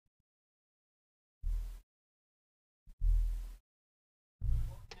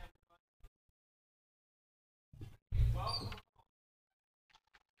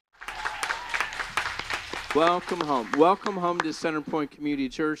Welcome home. Welcome home to CenterPoint Community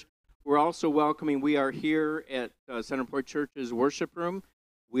Church. We're also welcoming, we are here at CenterPoint Church's worship room.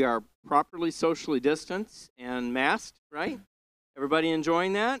 We are properly socially distanced and masked, right? Everybody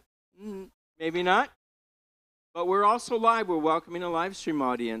enjoying that? Maybe not. But we're also live. We're welcoming a live stream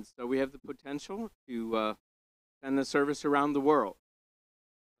audience, so we have the potential to send the service around the world.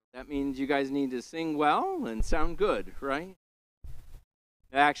 That means you guys need to sing well and sound good, right?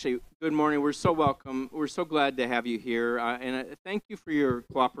 Actually, good morning. We're so welcome. We're so glad to have you here. And thank you for your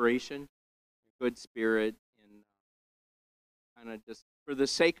cooperation, your good spirit, and kind of just for the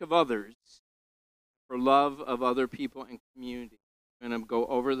sake of others, for love of other people and community. I'm going to go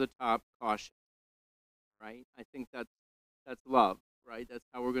over the top caution, right? I think that's love, right? That's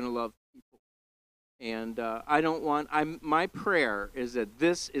how we're going to love people. And my prayer is that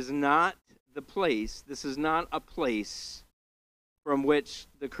this is not the place, this is not a place from which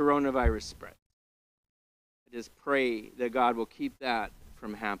the coronavirus spreads. I just pray that God will keep that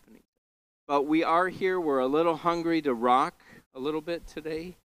from happening. But we are here. We're a little hungry to rock a little bit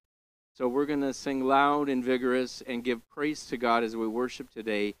today. So we're going to sing loud and vigorous and give praise to God as we worship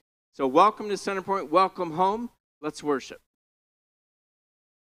today. So welcome to CenterPoint. Welcome home. Let's worship.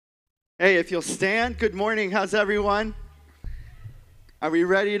 Hey, if you'll stand, good morning. How's everyone? Are we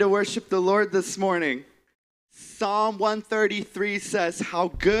ready to worship the Lord this morning? Psalm 133 says, how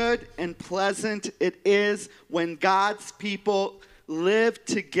good and pleasant it is when God's people live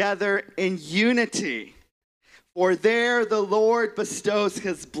together in unity. For there the Lord bestows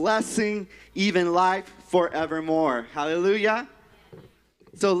his blessing, even life forevermore. Hallelujah.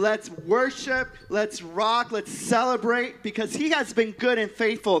 So let's worship, let's rock, let's celebrate, because he has been good and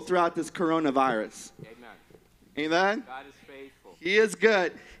faithful throughout this coronavirus. Amen. Amen. God is faithful. He is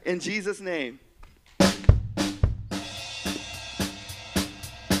good. In Jesus' name.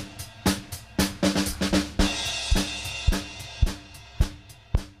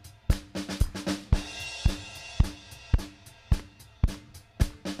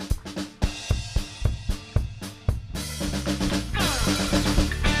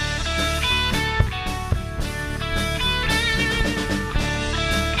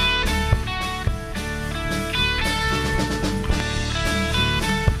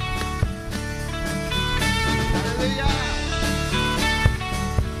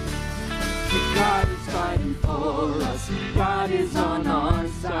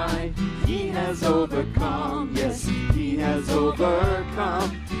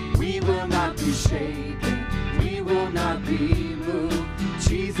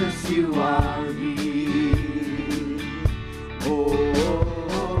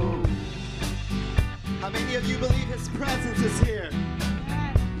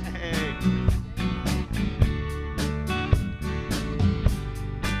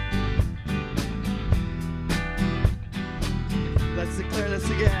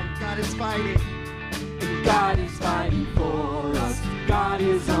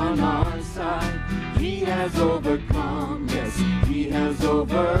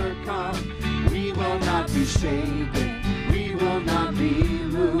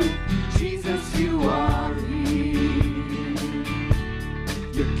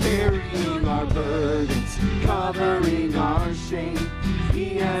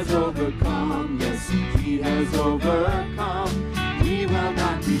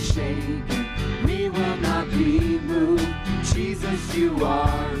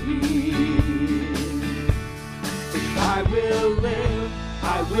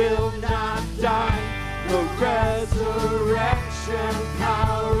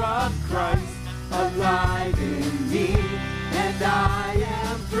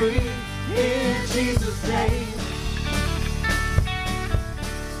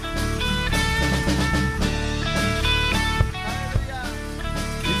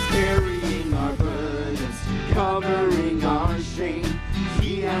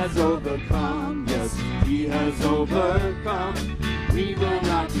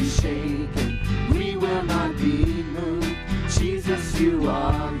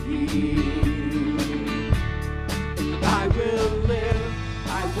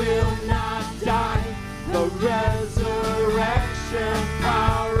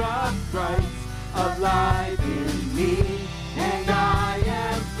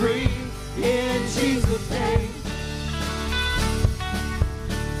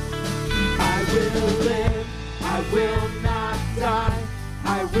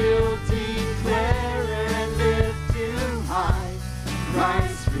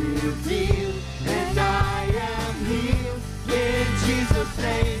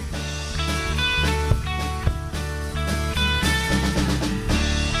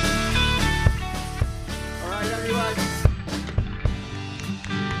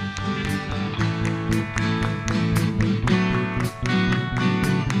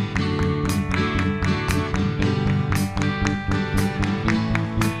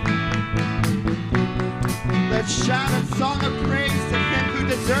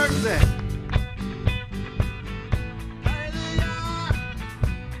 deserves it.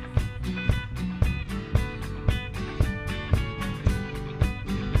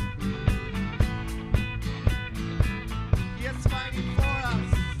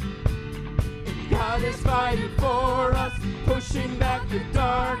 God is fighting for us, pushing back the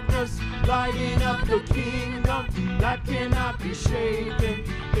darkness, lighting up the kingdom that cannot be shaken.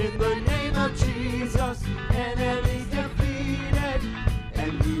 In the name of Jesus, enemies defeated,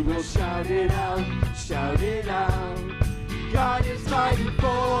 and we will shout it out, shout it out. God is fighting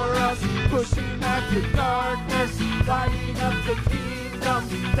for us, pushing back the darkness, lighting up the kingdom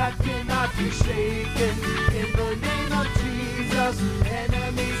that cannot be shaken. In the name of Jesus,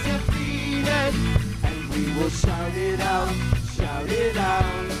 enemies defeated, and we will shout it out, shout it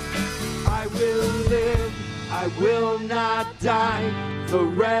out. I will live, I will not die. The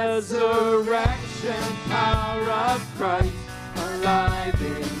resurrection power of Christ alive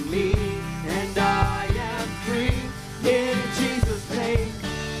in me, and I am free in Jesus' name.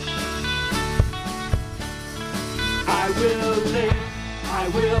 I will live, I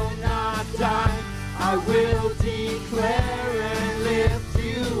will not die. I will declare and lift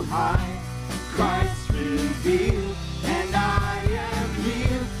you high. Christ revealed, and I am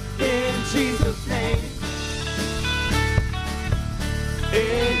healed in Jesus' name.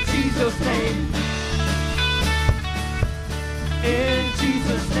 In Jesus' name. In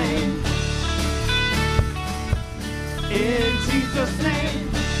Jesus' name. In Jesus' name.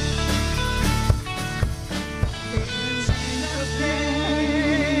 In Jesus'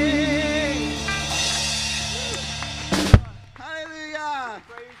 name. Hallelujah.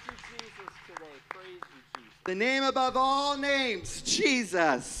 Praise you, Jesus, today. Praise you, Jesus. The name above all names,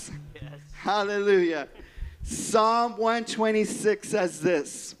 Jesus. Yes. Hallelujah. Psalm 126 says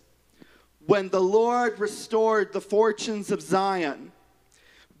this: when the Lord restored the fortunes of Zion,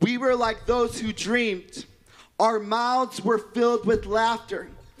 we were like those who dreamed. Our mouths were filled with laughter,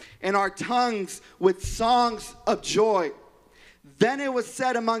 and our tongues with songs of joy. Then it was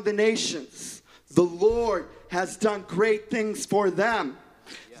said among the nations, the Lord has done great things for them.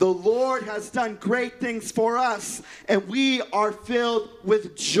 The Lord has done great things for us, and we are filled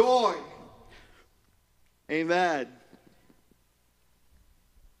with joy. Amen.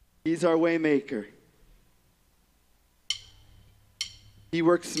 He's our way maker. He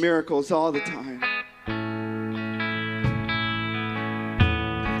works miracles all the time.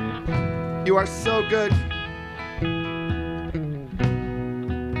 You are so good.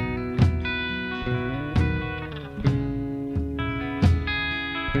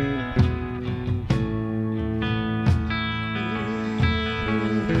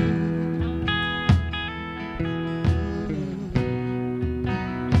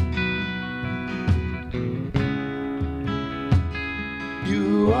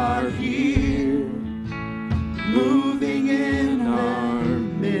 You are here, moving in our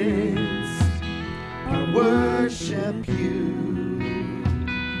midst. I worship you.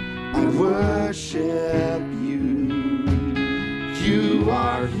 I worship you. You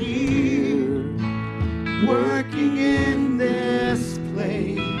are here, working in this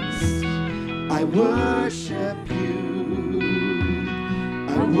place. I worship you.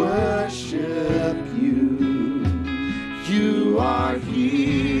 I worship you. You are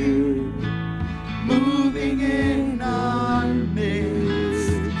here, moving in our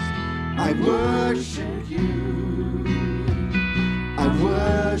midst. I worship you. I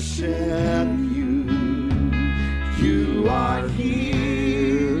worship you. You are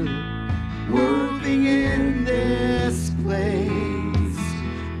here, moving in this place.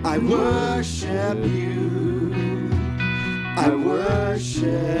 I worship you. I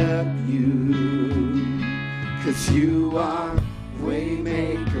worship you. 'Cause you are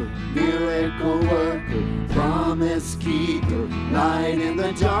waymaker, miracle worker, promise keeper, light in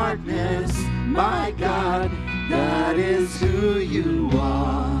the darkness. My God, that is who you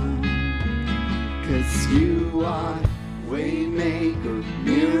are. 'Cause you are waymaker,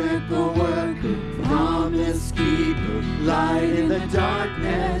 miracle worker, promise keeper, light in the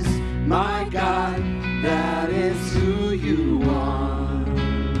darkness. My God, that is who you are.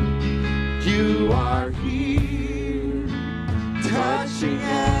 You are here, touching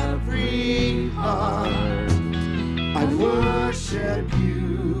every heart. I worship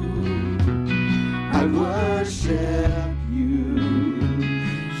you. I worship you.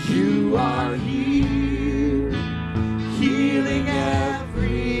 You are here, healing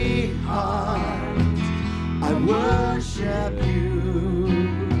every heart. I worship you.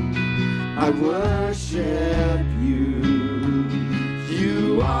 I worship you.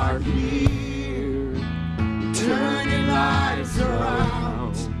 You are here, turning lives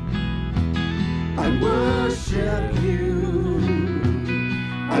around. worship you.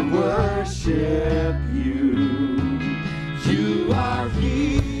 I worship you. You are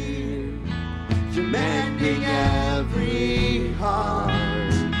here. You're mending every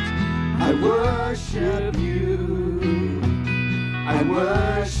heart. I worship you. I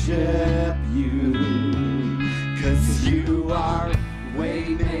worship you. 'Cause you are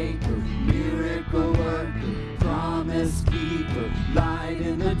waymaker, miracle worker, promise keeper, light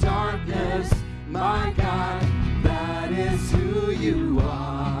in the darkness. My God, that is who you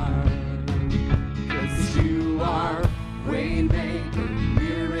are. 'Cause you are waymaker,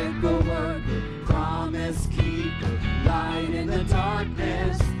 miracle worker, promise keeper, light in the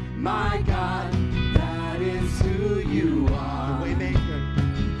darkness. My God, that is who you are. Waymaker.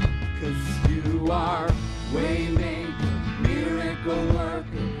 'Cause you are waymaker, miracle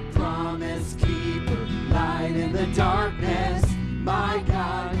worker, promise keeper, light in the darkness. My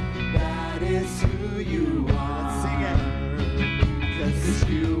God, that is who you are. Let's sing it. 'Cause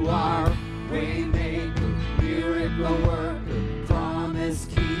you are waymaker, miracle worker, promise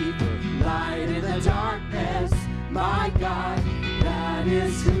keeper, light in the darkness. My God, that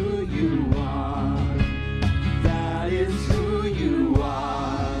is who you are. That is who you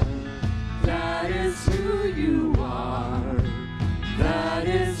are. That is who you are. That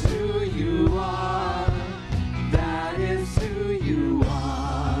is who you are. That is who you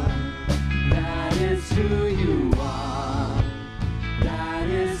are. That is who you are. That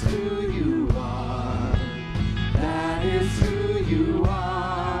is who you are. That is who you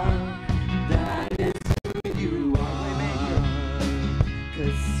are. That is who you are.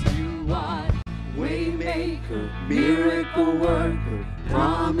 'Cause you are waymaker, miracle worker,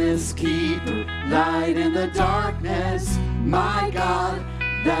 promise keeper, light in the darkness. My God,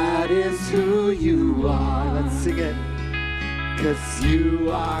 that is who you are. Let's sing it. 'Cause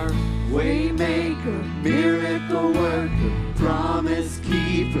you are waymaker, miracle worker, promise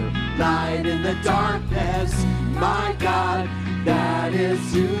keeper, light in the darkness. My God, that is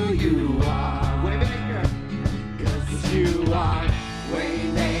who you are. Waymaker. 'Cause you are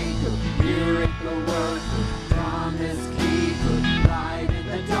waymaker, miracle worker, promise keeper, light in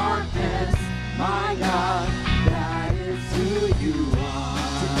the darkness. My God, that is who you are.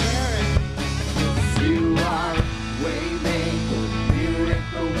 'Cause you are waymaker,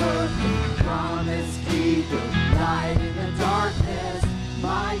 miracle worker, promise keeper, light in the darkness.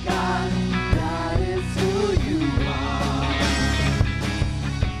 My God, that is who you are.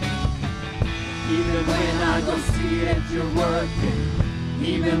 Even when I don't see it, you're working.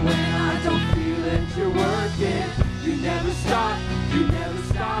 Even when I don't feel it, you're working. You never stop working. You never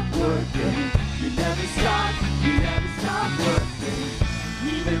stop working.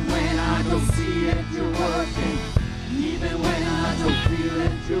 Even when I don't see it, you're working. Even when I don't feel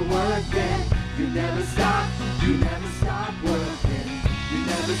it, you're working. You never stop working. You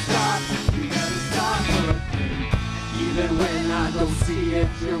never stop working. Even when I don't see it,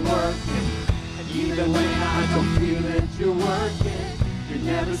 you're working. Even when I don't feel it, you're working. You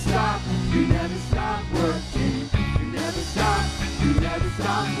never stop working. You never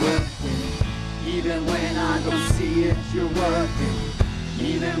stop working. Even when I don't see it, you're working.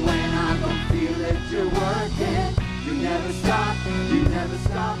 Even when I don't feel it, you're working. You never stop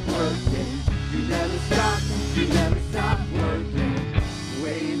working. You never stop working.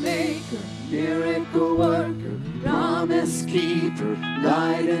 Waymaker, miracle worker, promise keeper,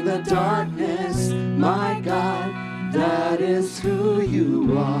 light in the darkness. My God, that is who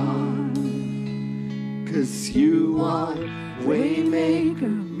you are. 'Cause you are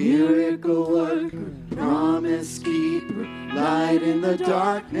waymaker, miracle worker, promise keeper, light in the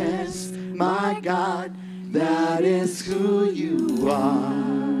darkness. My God, that is who you are.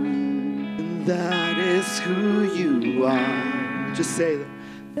 And that is who you are. Just say that.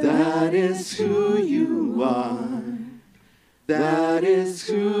 That is who you are. That is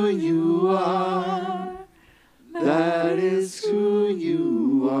who you are. That is who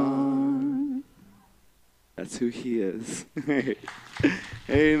you are. That's who he is.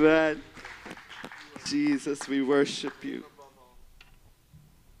 Amen. Jesus, we worship you.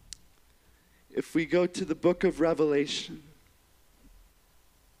 If we go to the book of Revelation,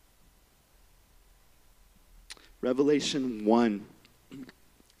 Revelation 1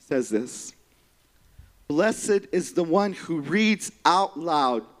 says this: Blessed is the one who reads out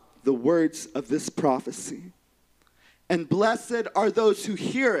loud the words of this prophecy, and blessed are those who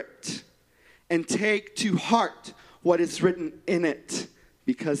hear it and take to heart what is written in it,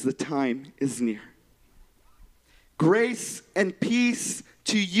 because the time is near. Grace and peace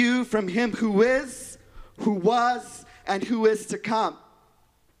to you from him who is, who was, and who is to come,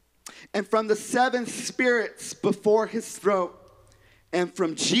 and from the 7 spirits before his throne, and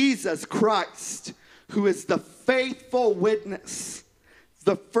from Jesus Christ, who is the faithful witness,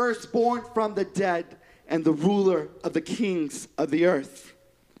 the firstborn from the dead, and the ruler of the kings of the earth.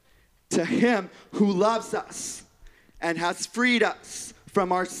 To him who loves us and has freed us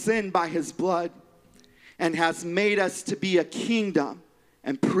from our sin by his blood, and has made us to be a kingdom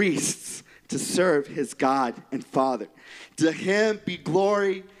and priests to serve his God and Father. To him be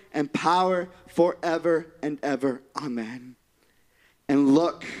glory and power forever and ever. Amen. And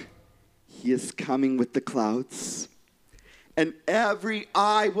look, he is coming with the clouds, and every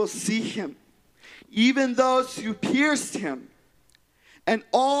eye will see him, even those who pierced him, and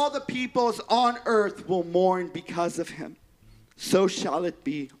all the peoples on earth will mourn because of him. So shall it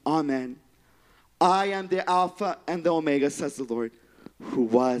be. Amen. I am the Alpha and the Omega, says the Lord, who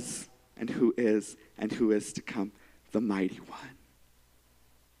was and who is to come, the mighty one.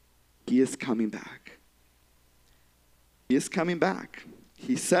 He is coming back. He is coming back.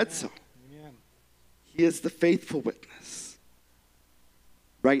 He said so. Amen. He is the faithful witness.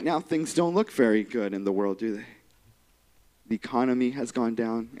 Right now, things don't look very good in the world, do they? The economy has gone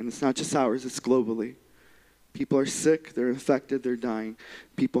down, and it's not just ours, it's globally. People are sick, they're infected, they're dying.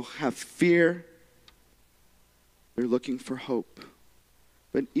 People have fear. They're looking for hope.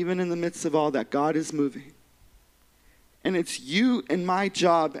 But even in the midst of all that, God is moving. And it's you and my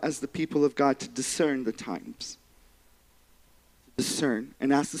job as the people of God to discern the times. Discern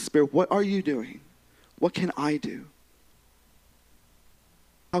and ask the Spirit, what are you doing? What can I do?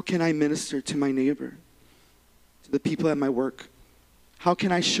 How can I minister to my neighbor, to the people at my work? How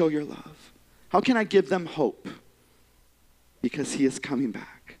can I show your love? How can I give them hope? Because he is coming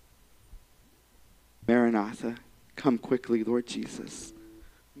back. Maranatha, come quickly, Lord Jesus.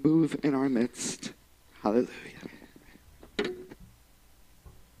 Move in our midst. Hallelujah.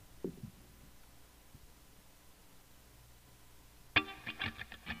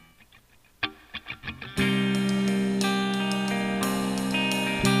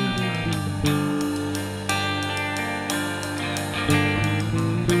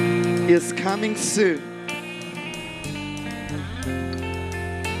 He is coming soon.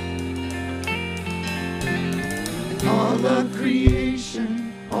 All of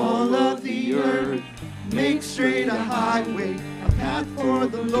creation, all of the earth, make straight a highway, a path for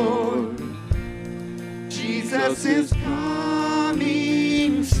the Lord. Jesus is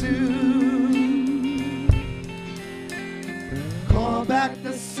coming soon. Call back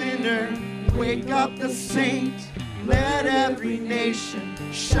the sinner, wake up the saint. Let every nation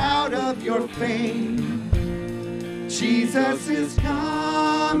shout of your fame. Jesus is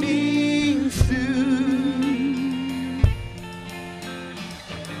coming soon.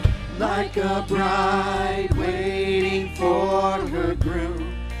 Like a bride waiting for her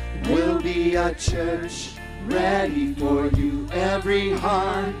groom, we'll be a church ready for you. Every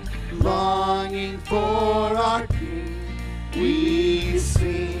heart longing for our King, we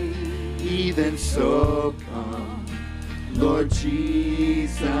sing, even so come. Lord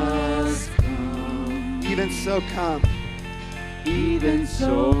Jesus, come. Even so, come. Even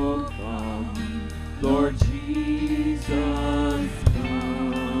so, come. Lord Jesus, come.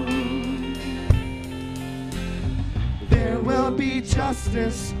 There will be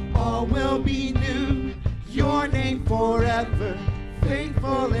justice, all will be new. Your name forever,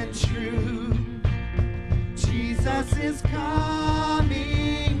 faithful and true. Jesus is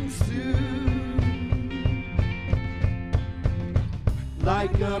coming soon.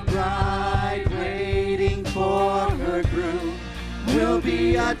 Like a bride waiting for her groom, we'll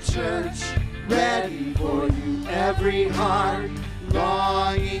be a church ready for you. Every heart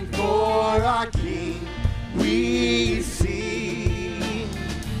longing for our King, we sing.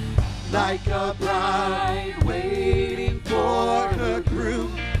 Like a bride waiting for her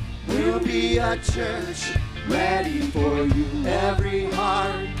groom, we'll be a church ready for you. Every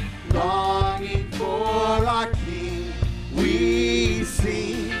heart longing for our King, we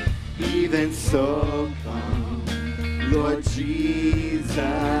sing, even so come, Lord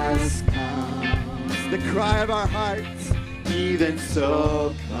Jesus, come. It's the cry of our hearts. Even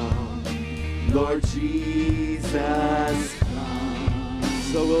so come, Lord Jesus, come.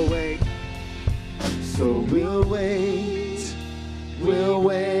 So we'll wait. So we'll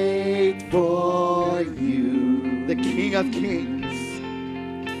wait for you. The King of Kings.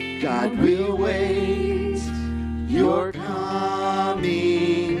 God will wait, you're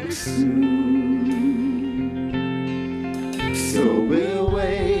coming soon. So we'll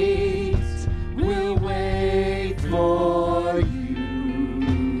wait for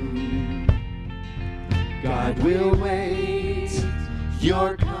you. God will wait,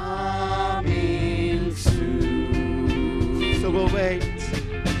 you're coming we'll wait.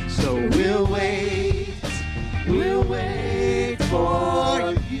 So we'll wait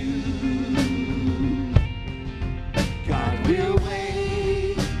for you. God, we'll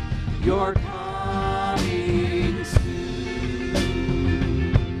wait, you're coming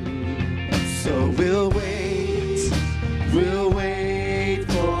soon. So we'll wait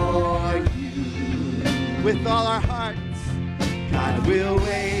for you. With all our hearts, God, we'll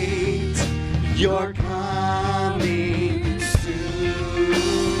wait, you're coming soon.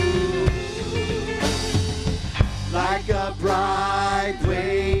 Like a bride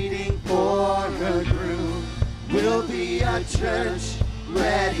waiting for her groom, we'll be a church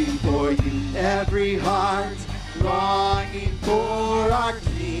ready for you. Every heart longing for our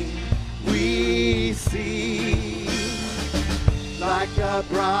King we see. Like a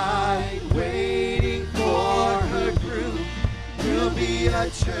bride waiting for her groom, we'll be a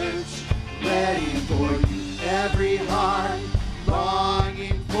church ready for you. Every heart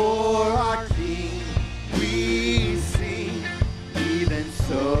longing for our King we sing. Even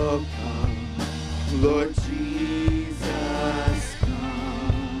so come, Lord Jesus,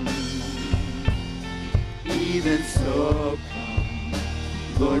 come. Even so come,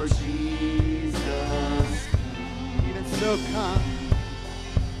 Lord Jesus, come. Even so come.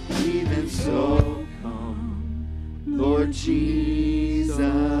 Even so come, Lord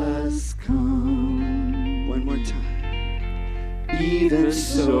Jesus, come. One more time. Even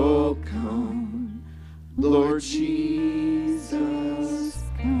so come, Lord Jesus,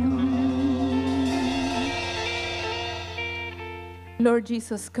 come. Lord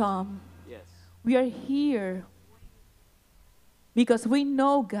Jesus, come. Yes. We are here because we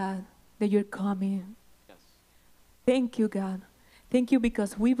know, God, that you're coming. Yes. Thank you, God. Thank you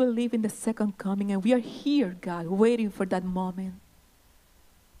because we believe in the second coming and we are here, God, waiting for that moment.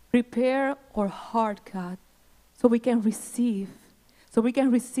 Prepare our heart, God, so we can receive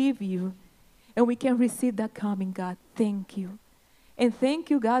you and we can receive that coming, God. Thank you. And thank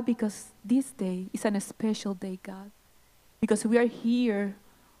you, God, because this day is a special day, God, because we are here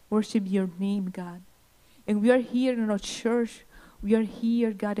worship your name, God. And we are here in our church. We are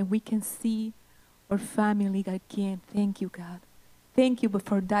here, God, and we can see our family again. Thank you, God. Thank you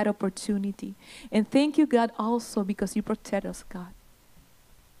for that opportunity. And thank you, God, also because you protect us, God.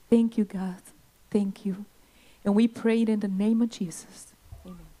 Thank you, God. Thank you. And we pray it in the name of Jesus.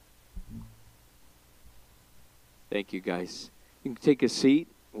 Amen. Thank you, guys. You can take a seat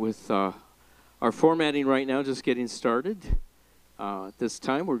with our formatting right now, just getting started. At this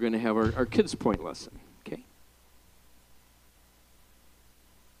time, we're going to have our Kids Point lesson. Okay.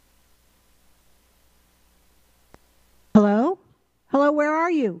 Hello? Hello, where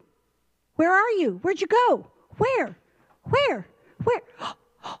are you? Where are you? Where'd you go? Where?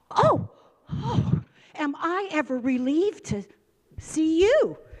 Oh, am I ever relieved to see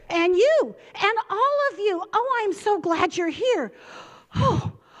you and all of you. Oh, I'm so glad you're here.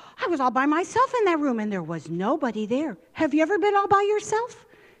 Oh, I was all by myself in that room and there was nobody there. Have you ever been all by yourself?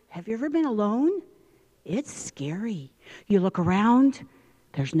 Have you ever been alone? It's scary. You look around,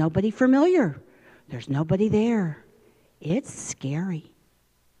 there's nobody familiar. There's nobody there. It's scary.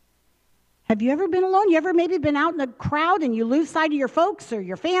 Have you ever been alone? You ever maybe been out in a crowd and you lose sight of your folks or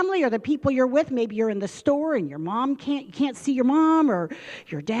your family or the people you're with? Maybe you're in the store and your mom you can't see your mom or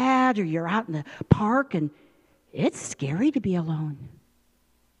your dad, or you're out in the park and it's scary to be alone.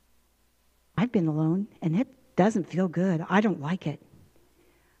 I've been alone and it doesn't feel good. I don't like it.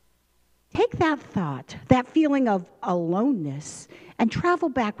 Take that thought, that feeling of aloneness, and travel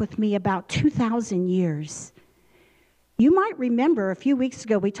back with me about 2,000 years. You might remember a few weeks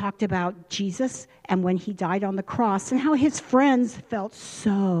ago we talked about Jesus and when he died on the cross and how his friends felt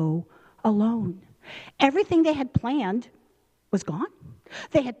so alone. Everything they had planned was gone.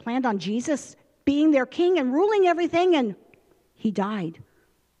 They had planned on Jesus being their king and ruling everything, and he died.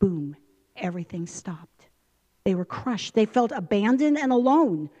 Boom, everything stopped. They were crushed. They felt abandoned and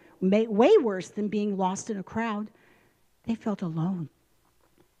alone, way worse than being lost in a crowd. They felt alone.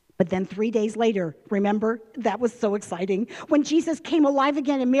 But then 3 days later, remember, that was so exciting. When Jesus came alive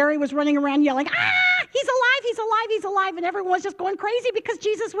again and Mary was running around yelling, "Ah, he's alive, he's alive, he's alive." And everyone was just going crazy because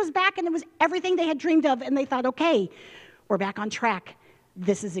Jesus was back and it was everything they had dreamed of. And they thought, okay, we're back on track.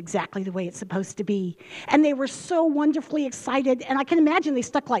 This is exactly the way it's supposed to be. And they were so wonderfully excited. And I can imagine they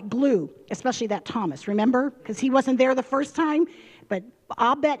stuck like glue, especially that Thomas, remember? Because he wasn't there the first time. But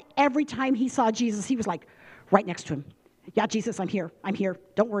I'll bet every time he saw Jesus, he was like right next to him. "Yeah, Jesus, I'm here.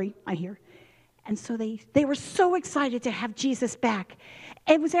 Don't worry, I'm here." And so they were so excited to have Jesus back.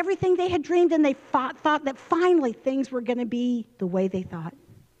 It was everything they had dreamed, and they thought that finally things were going to be the way they thought.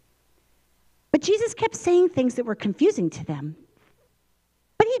 But Jesus kept saying things that were confusing to them.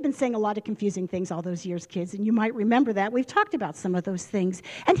 he'd been saying a lot of confusing things all those years, kids, and you might remember that. We've talked about some of those things.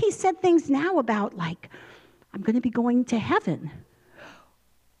 And he said things now about, like, I'm going to be going to heaven.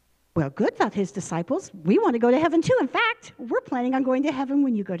 Well, good, thought his disciples. We want to go to heaven too. In fact, we're planning on going to heaven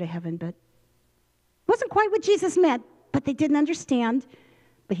when you go to heaven. But it wasn't quite what Jesus meant, but they didn't understand.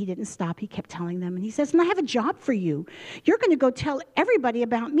 But he didn't stop. He kept telling them. And he says, and I have a job for you. You're going to go tell everybody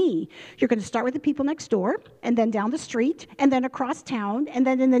about me. You're going to start with the people next door, and then down the street, and then across town, and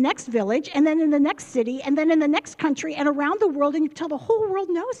then in the next village, and then in the next city, and then in the next country, and around the world, and you tell the whole world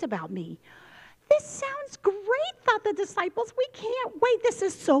knows about me. This sounds great, thought the disciples. We can't wait. This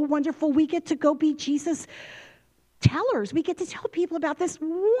is so wonderful. We get to go be Jesus tellers. We get to tell people about this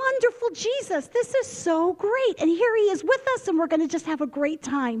wonderful Jesus. This is so great. And here he is with us, and we're going to just have a great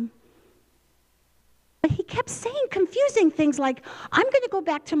time. But he kept saying confusing things like, I'm going to go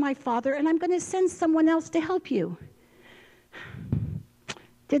back to my Father, and I'm going to send someone else to help you.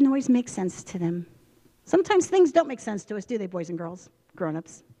 Didn't always make sense to them. Sometimes things don't make sense to us, do they, boys and girls,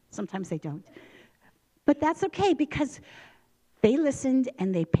 grown-ups? Sometimes they don't. But that's okay, because they listened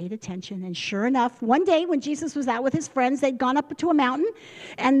and they paid attention. And sure enough, one day when Jesus was out with his friends, they'd gone up to a mountain,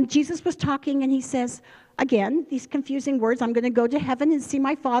 and Jesus was talking, and he says, again, these confusing words, I'm going to go to heaven and see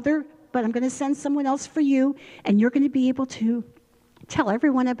my Father, but I'm going to send someone else for you, and you're going to be able to tell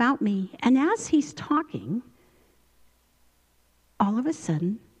everyone about me. And as he's talking, all of a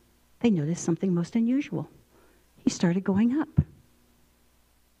sudden, they noticed something most unusual. He started going up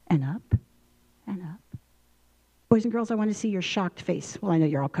and up and up. Boys and girls, I want to see your shocked face. Well, I know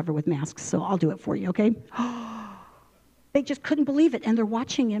you're all covered with masks, so I'll do it for you, okay? They just couldn't believe it, and they're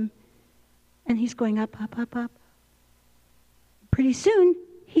watching him, and he's going up, up, up, up. Pretty soon,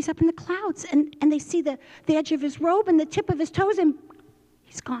 he's up in the clouds, and they see the edge of his robe and the tip of his toes, and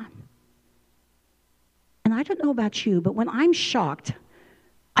he's gone. And I don't know about you, but when I'm shocked,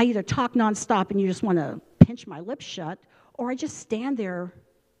 I either talk nonstop and you just want to pinch my lips shut, or I just stand there.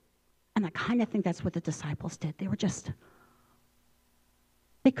 And I kind of think that's what the disciples did. They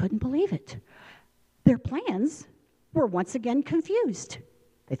couldn't believe it. Their plans were once again confused.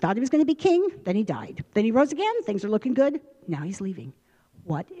 They thought he was going to be king, then he died. Then he rose again, things are looking good, now he's leaving.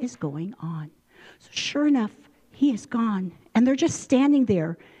 What is going on? So sure enough, he is gone. And they're just standing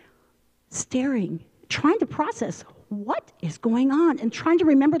there, staring, trying to process what is going on, and trying to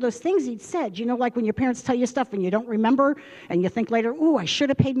remember those things he'd said. You know, like when your parents tell you stuff and you don't remember, and you think later, ooh, I should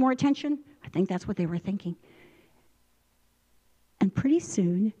have paid more attention. I think that's what they were thinking. And pretty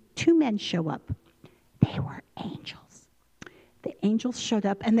soon, two men show up. They were angels. The angels showed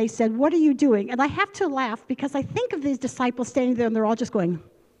up, and they said, what are you doing? And I have to laugh, because I think of these disciples standing there, and they're all just going.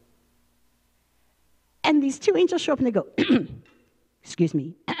 And these two angels show up, and they go, excuse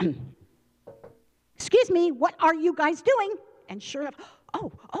me, excuse me, what are you guys doing? And sure enough,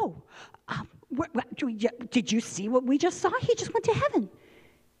 did you see what we just saw? He just went to heaven.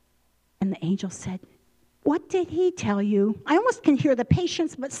 And the angel said, what did he tell you? I almost can hear the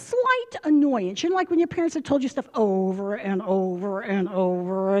patience, but slight annoyance. You know, like when your parents have told you stuff over and over and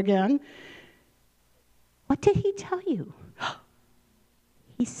over again. What did he tell you?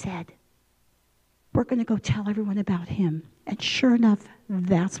 He said, we're going to go tell everyone about him. And sure enough,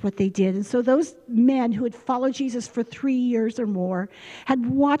 that's what they did. And so those men who had followed Jesus for 3 years or more, had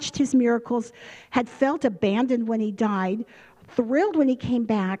watched his miracles, had felt abandoned when he died, thrilled when he came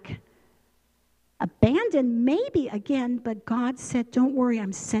back, abandoned maybe again, but God said, don't worry,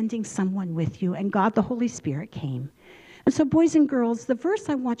 I'm sending someone with you. And God, the Holy Spirit, came. And so, boys and girls, the verse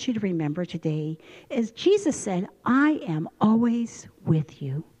I want you to remember today is Jesus said, I am always with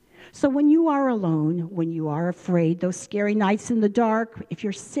you. So when you are alone, when you are afraid, those scary nights in the dark, if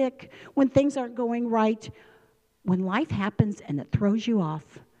you're sick, when things aren't going right, when life happens and it throws you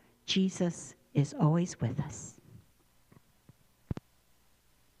off, Jesus is always with us.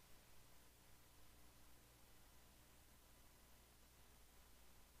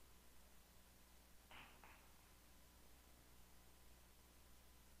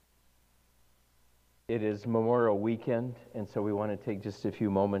 It is Memorial Weekend, and so we want to take just a few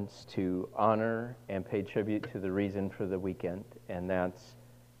moments to honor and pay tribute to the reason for the weekend, and that's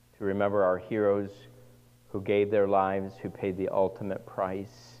to remember our heroes who gave their lives, who paid the ultimate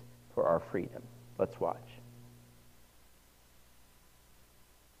price for our freedom. Let's watch.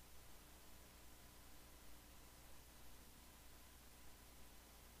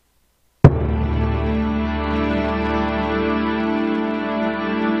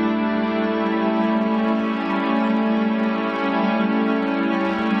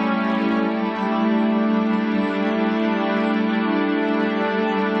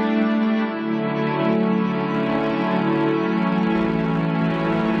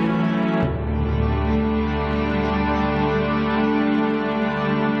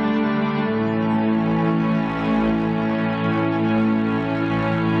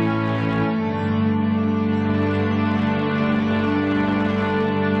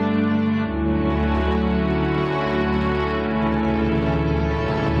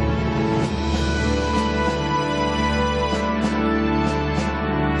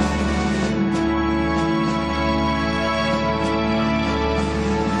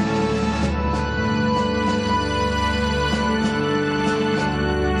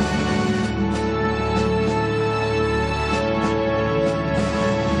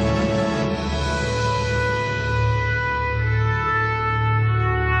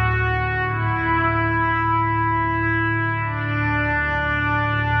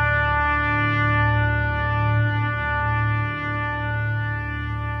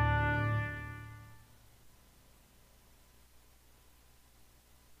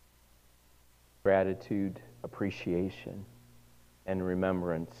 gratitude, appreciation, and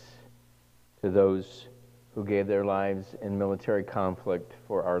remembrance to those who gave their lives in military conflict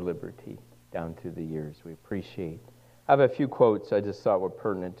for our liberty down through the years. We appreciate. I have a few quotes I just thought were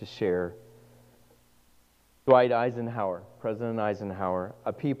pertinent to share. Dwight Eisenhower, President Eisenhower,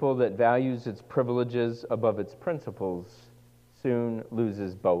 a people that values its privileges above its principles soon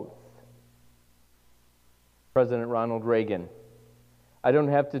loses both. President Ronald Reagan, I don't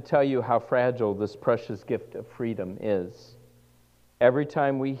have to tell you how fragile this precious gift of freedom is. Every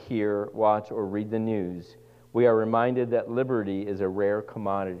time we hear, watch, or read the news, we are reminded that liberty is a rare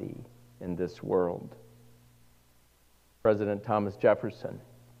commodity in this world. President Thomas Jefferson,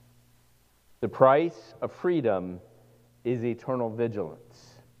 the price of freedom is eternal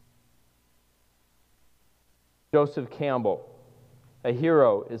vigilance. Joseph Campbell, a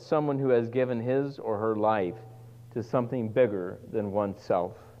hero is someone who has given his or her life to something bigger than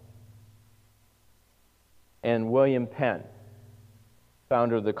oneself. And William Penn,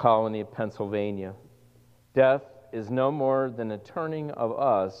 founder of the colony of Pennsylvania, death is no more than a turning of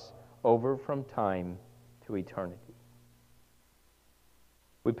us over from time to eternity.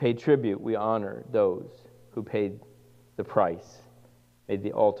 We pay tribute, we honor those who paid the price, made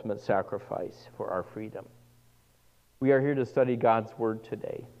the ultimate sacrifice for our freedom. We are here to study God's Word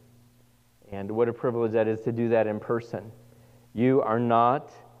today. And what a privilege that is to do that in person. You are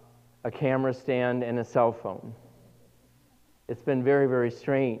not a camera stand and a cell phone. It's been very, very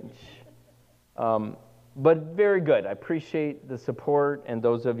strange, but very good. I appreciate the support and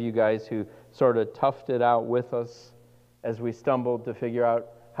those of you guys who sort of toughed it out with us as we stumbled to figure out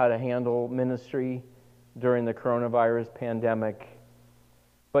how to handle ministry during the coronavirus pandemic.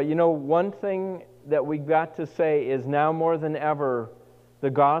 But you know, one thing that we got to say is now more than ever, the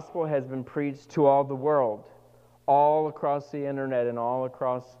gospel has been preached to all the world, all across the internet and all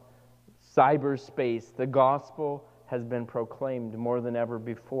across cyberspace. The gospel has been proclaimed more than ever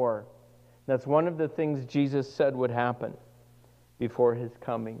before. That's one of the things Jesus said would happen before his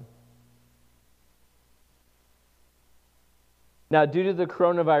coming. Now, due to the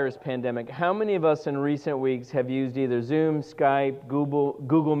coronavirus pandemic, how many of us in recent weeks have used either Zoom, Skype,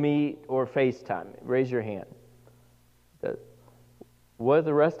 Google Meet, or FaceTime? Raise your hand. What do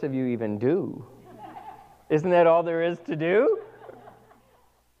the rest of you even do? Isn't that all there is to do?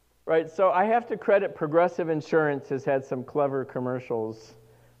 Right, so I have to credit Progressive Insurance has had some clever commercials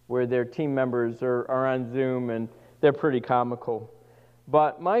where their team members are on Zoom, and they're pretty comical.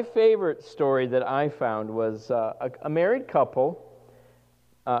 But my favorite story that I found was a married couple.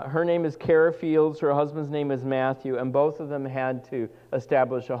 Her name is Kara Fields, her husband's name is Matthew, and both of them had to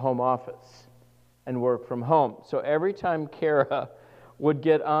establish a home office and work from home. So every time Kara would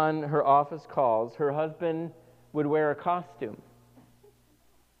get on her office calls, her husband would wear a costume.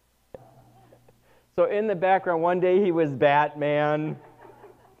 So in the background, one day he was Batman.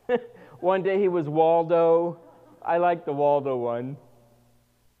 One day he was Waldo. I like the Waldo one.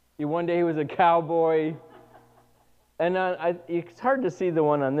 One day he was a cowboy. And it's hard to see the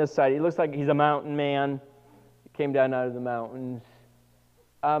one on this side. He looks like he's a mountain man. He came down out of the mountains.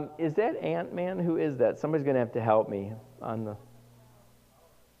 Is that Ant-Man? Who is that? Somebody's going to have to help me on the...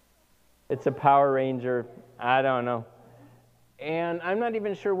 It's a Power Ranger. I don't know. And I'm not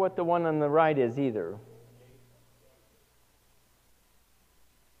even sure what the one on the right is either.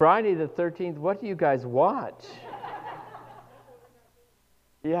 Friday the 13th, what do you guys watch?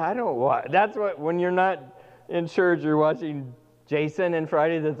 Yeah, I don't watch. That's what, when you're not in church, you're watching Jason and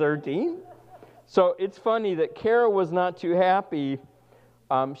Friday the 13th? So it's funny that Kara was not too happy.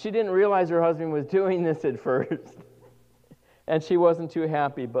 She didn't realize her husband was doing this at first. And she wasn't too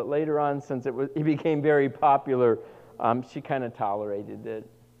happy. But later on, since he became very popular, she kind of tolerated it.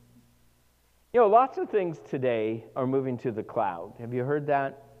 You know, lots of things today are moving to the cloud. Have you heard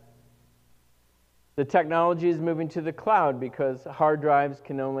that? The technology is moving to the cloud because hard drives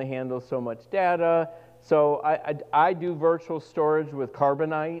can only handle so much data. So I do virtual storage with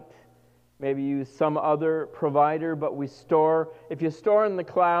Carbonite. Maybe use some other provider, but we store. If you store in the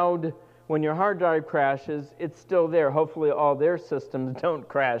cloud, when your hard drive crashes, it's still there. Hopefully all their systems don't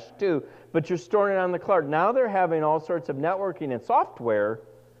crash too, but you're storing it on the cloud. Now they're having all sorts of networking and software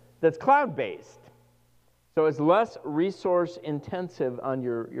that's cloud-based. So it's less resource intensive on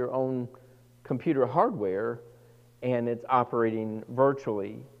your own computer hardware, and it's operating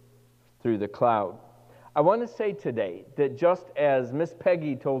virtually through the cloud. I want to say today that just as Miss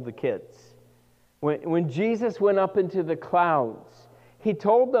Peggy told the kids, when Jesus went up into the clouds, he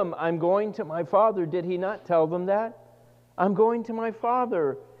told them, I'm going to my Father. Did he not tell them that? I'm going to my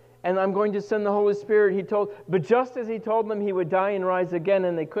Father, and I'm going to send the Holy Spirit. But just as he told them he would die and rise again,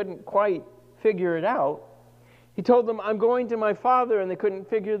 and they couldn't quite figure it out. He told them, I'm going to my Father, and they couldn't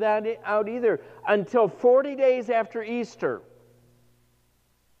figure that out either until 40 days after Easter.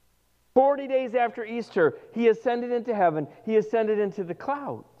 40 days after Easter, he ascended into heaven. He ascended into the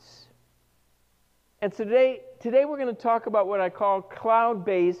clouds. And today we're going to talk about what I call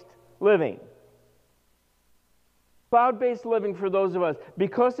cloud-based living. Cloud-based living for those of us.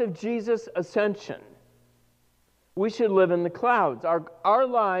 Because of Jesus' ascension, we should live in the clouds. Our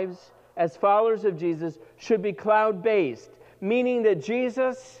lives as followers of Jesus should be cloud-based, meaning that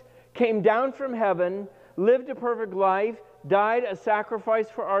Jesus came down from heaven, lived a perfect life, died a sacrifice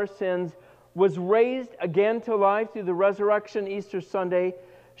for our sins, was raised again to life through the resurrection Easter Sunday,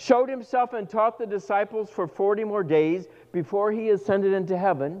 showed himself and taught the disciples for 40 more days before he ascended into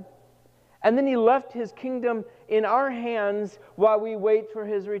heaven. And then he left his kingdom in our hands while we wait for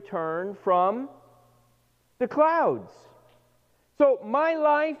his return from the clouds. So my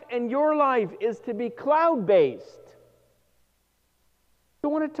life and your life is to be cloud-based. So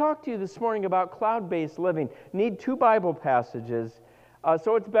I want to talk to you this morning about cloud-based living. Need 2 Bible passages.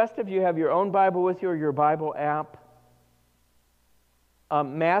 So it's best if you have your own Bible with you or your Bible app.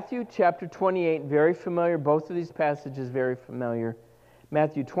 Matthew chapter 28, very familiar. Both of these passages very familiar.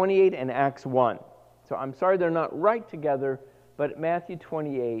 Matthew 28 and Acts 1. So I'm sorry they're not right together, but Matthew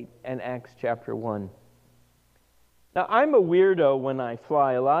 28 and Acts chapter 1. Now, I'm a weirdo when I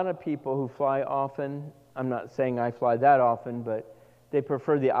fly. A lot of people who fly often, I'm not saying I fly that often, but they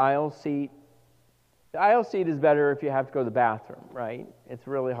prefer the aisle seat. The aisle seat is better if you have to go to the bathroom, right? It's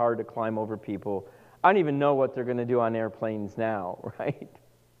really hard to climb over people. I don't even know what they're going to do on airplanes now, right?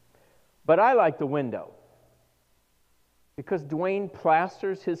 But I like the window. Because Dwayne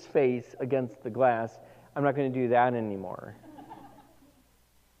plasters his face against the glass, I'm not going to do that anymore.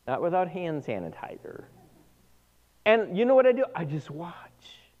 Not without hand sanitizer. And you know what I do? I just watch.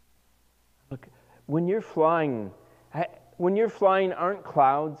 Look, when you're flying, aren't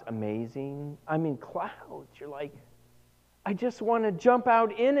clouds amazing? I mean, clouds, you're like, I just want to jump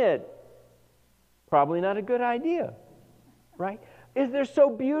out in it. Probably not a good idea, right? They're so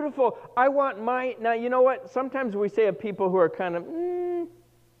beautiful. Now you know what? Sometimes we say of people who are kind of,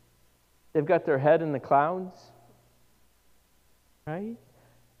 they've got their head in the clouds, right?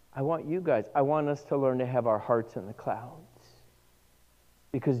 I want us to learn to have our hearts in the clouds.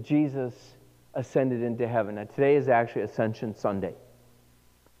 Because Jesus ascended into heaven. Now today is actually Ascension Sunday.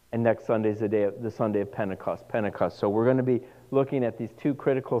 And next Sunday is the Sunday of Pentecost. So we're going to be looking at these 2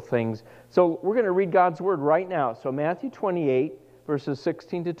 critical things. So we're going to read God's Word right now. So Matthew 28, verses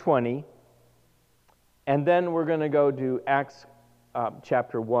 16 to 20. And then we're going to go to Acts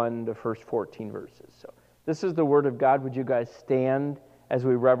chapter 1, the first 14 verses. So this is the Word of God. Would you guys stand as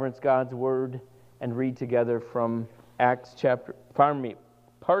we reverence God's Word and read together from first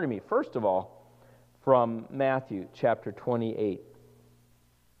of all, from Matthew chapter 28.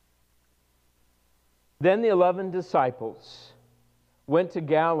 Then the 11 disciples went to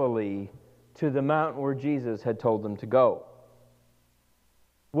Galilee, to the mountain where Jesus had told them to go.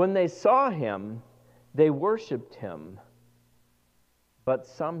 When they saw him, they worshipped him, but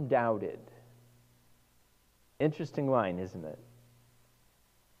some doubted. Interesting line, isn't it?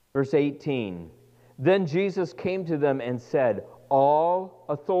 Verse 18, then Jesus came to them and said, all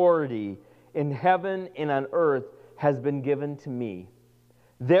authority in heaven and on earth has been given to me.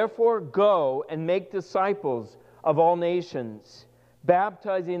 Therefore go and make disciples of all nations,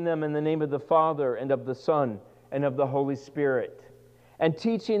 baptizing them in the name of the Father and of the Son and of the Holy Spirit, and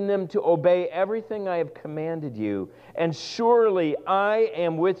teaching them to obey everything I have commanded you. And surely I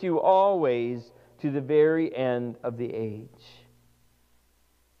am with you always to the very end of the age.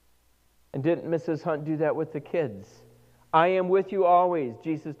 And didn't Mrs. Hunt do that with the kids? I am with you always.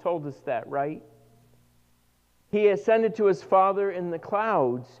 Jesus told us that, right? He ascended to his Father in the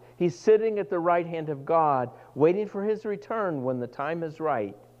clouds. He's sitting at the right hand of God, waiting for his return when the time is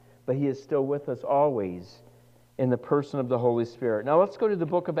right. But he is still with us always in the person of the Holy Spirit. Now let's go to the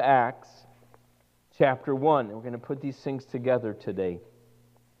book of Acts, chapter 1. We're going to put these things together today.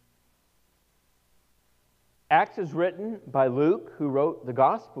 Acts is written by Luke, who wrote the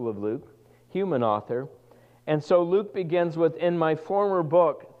Gospel of Luke, human author. And so Luke begins with, in my former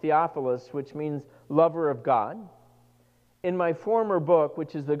book, Theophilus, which means lover of God. In my former book,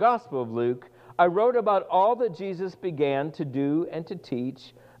 which is the Gospel of Luke, I wrote about all that Jesus began to do and to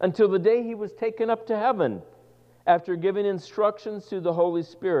teach until the day he was taken up to heaven, after giving instructions through the Holy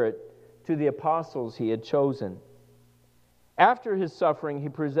Spirit to the apostles he had chosen. After his suffering, he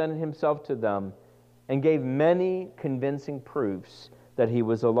presented himself to them and gave many convincing proofs that he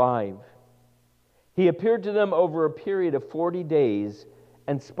was alive. He appeared to them over a period of 40 days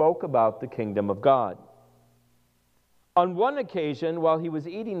and spoke about the kingdom of God. On one occasion, while he was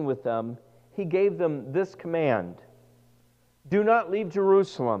eating with them, he gave them this command: "Do not leave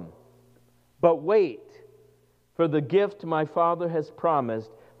Jerusalem, but wait for the gift my Father has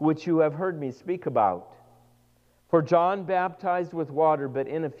promised, which you have heard me speak about. For John baptized with water, but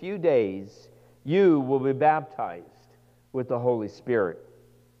in a few days you will be baptized with the Holy Spirit."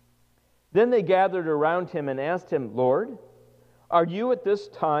 Then they gathered around him and asked him, "Lord, are you at this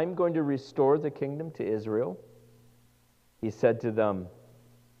time going to restore the kingdom to Israel?" He said to them,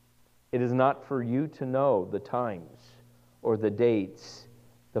 "It is not for you to know the times or the dates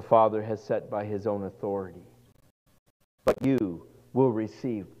the Father has set by his own authority, but you will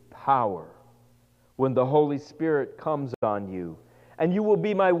receive power when the Holy Spirit comes on you, and you will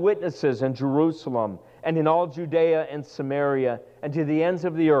be my witnesses in Jerusalem and in all Judea and Samaria and to the ends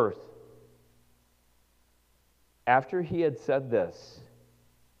of the earth." After he had said this,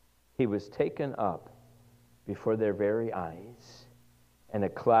 he was taken up before their very eyes, and a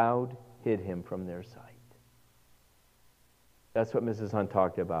cloud hid him from their sight. That's what Mrs. Hunt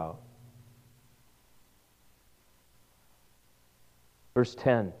talked about. Verse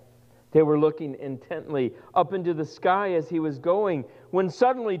 10. They were looking intently up into the sky as he was going, when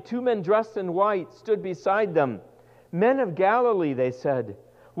suddenly 2 men dressed in white stood beside them. "Men of Galilee," they said,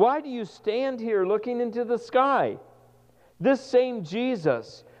 "why do you stand here looking into the sky? This same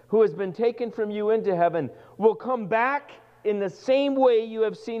Jesus who has been taken from you into heaven will come back in the same way you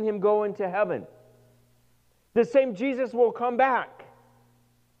have seen him go into heaven." The same Jesus will come back.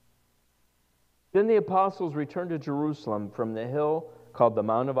 Then the apostles returned to Jerusalem from the hill called the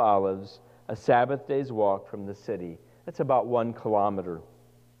Mount of Olives, a Sabbath day's walk from the city. That's about 1 kilometer.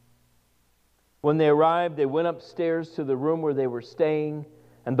 When they arrived, they went upstairs to the room where they were staying,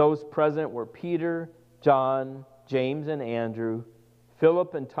 and those present were Peter, John, James and Andrew,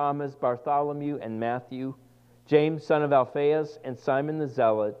 Philip and Thomas, Bartholomew and Matthew, James son of Alphaeus and Simon the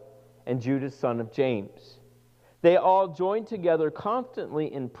Zealot, and Judas son of James. They all joined together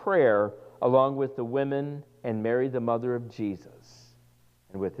constantly in prayer, along with the women and Mary the mother of Jesus,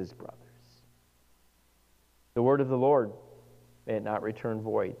 and with his brothers. The word of the Lord, may it not return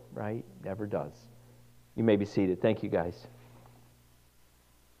void, right? Never does. You may be seated. Thank you, guys.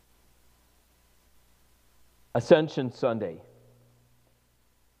 Ascension Sunday.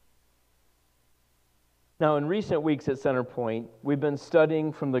 Now, in recent weeks at CenterPoint, we've been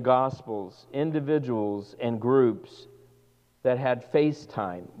studying from the Gospels individuals and groups that had face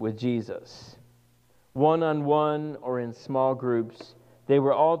time with Jesus. One-on-one or in small groups, they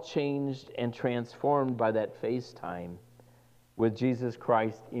were all changed and transformed by that face time with Jesus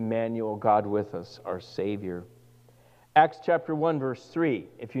Christ, Emmanuel, God with us, our Savior. Acts chapter 1, verse 3,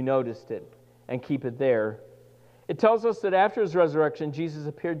 if you noticed it, and keep it there. It tells us that after his resurrection, Jesus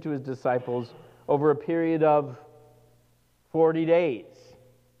appeared to his disciples over a period of 40 days,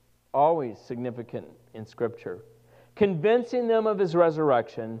 always significant in Scripture, convincing them of his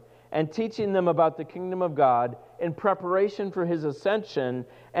resurrection and teaching them about the kingdom of God in preparation for his ascension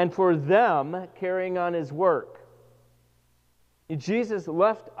and for them carrying on his work. Jesus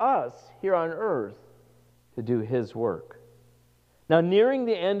left us here on earth to do his work. Now, nearing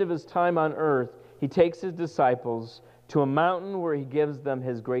the end of his time on earth, he takes his disciples to a mountain where he gives them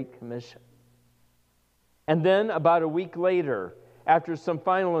his great commission. And then, about a week later, after some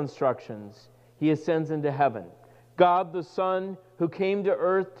final instructions, he ascends into heaven. God the Son, who came to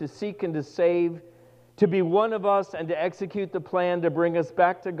earth to seek and to save, to be one of us and to execute the plan to bring us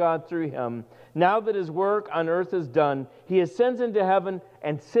back to God through him. Now that his work on earth is done, he ascends into heaven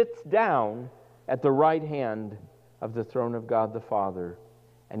and sits down at the right hand of the throne of God the Father.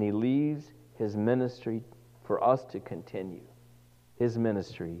 And he leaves his ministry for us to continue. His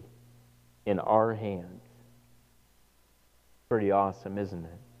ministry in our hands. Pretty awesome, isn't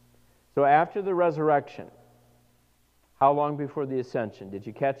it? So after the resurrection, how long before the ascension? Did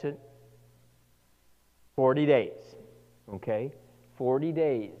you catch it? 40 days. Okay? 40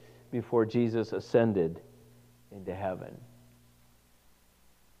 days before Jesus ascended into heaven.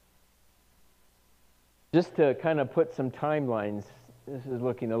 Just to kind of put some timelines, this is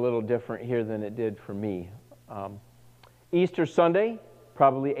looking a little different here than it did for me. Easter Sunday,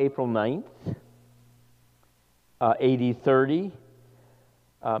 probably April 9th. AD 30,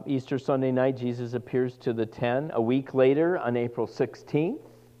 Easter Sunday night, Jesus appears to the 10. A week later, on April 16th,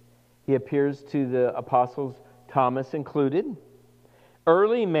 he appears to the apostles, Thomas included.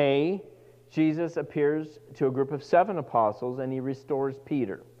 Early May, Jesus appears to a group of 7 apostles, and he restores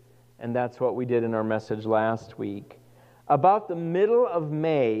Peter. And that's what we did in our message last week. About the middle of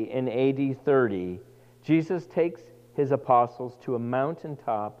May in AD 30, Jesus takes his apostles to a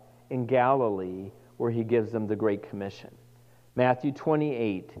mountaintop in Galilee where he gives them the Great Commission. Matthew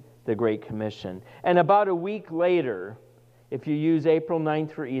 28, the Great Commission. And about a week later, if you use April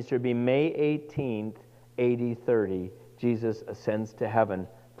 9th for Easter, it'd be May 18th, AD 30, Jesus ascends to heaven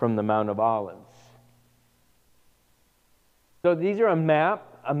from the Mount of Olives. So these are a map.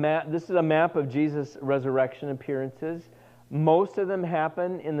 This is a map of Jesus' resurrection appearances. Most of them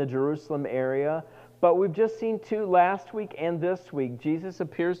happen in the Jerusalem area, but we've just seen two last week and this week. Jesus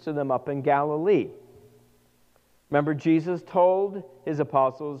appears to them up in Galilee. Remember, Jesus told his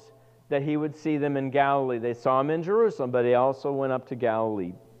apostles that he would see them in Galilee. They saw him in Jerusalem, but he also went up to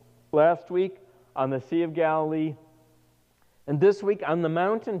Galilee. Last week on the Sea of Galilee, and this week on the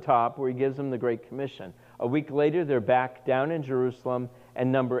mountaintop where he gives them the Great Commission. A week later, they're back down in Jerusalem,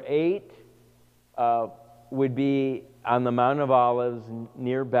 and number 8 would be on the Mount of Olives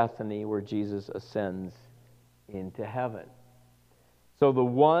near Bethany where Jesus ascends into heaven. So the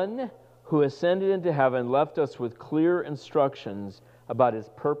one who ascended into heaven left us with clear instructions about his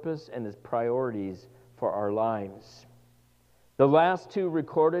purpose and his priorities for our lives. The last two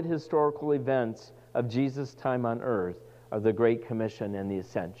recorded historical events of Jesus' time on earth are the Great Commission and the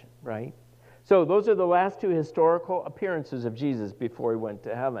Ascension, right? So those are the last two historical appearances of Jesus before he went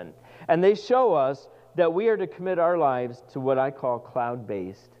to heaven. And they show us that we are to commit our lives to what I call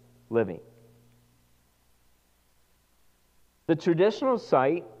cloud-based living. The traditional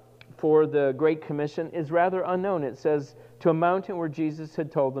site for the Great Commission is rather unknown. It says, to a mountain where Jesus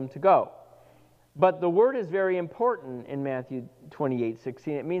had told them to go. But the word is very important in Matthew 28:16.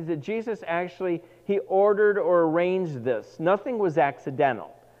 It means that Jesus actually, he ordered or arranged this. Nothing was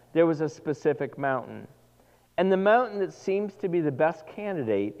accidental. There was a specific mountain. And the mountain that seems to be the best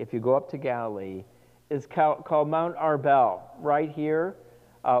candidate, if you go up to Galilee, is called Mount Arbel. Right here,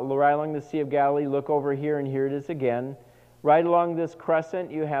 right along the Sea of Galilee, look over here, and here it is again. Right along this crescent,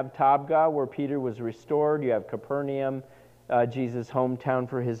 you have Tabgha, where Peter was restored. You have Capernaum, Jesus' hometown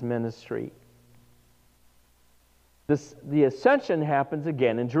for his ministry. The ascension happens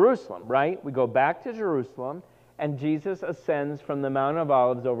again in Jerusalem, right? We go back to Jerusalem, and Jesus ascends from the Mount of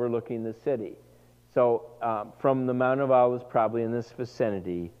Olives overlooking the city. So from the Mount of Olives, probably in this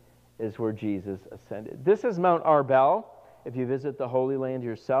vicinity, is where Jesus ascended. This is Mount Arbel, if you visit the Holy Land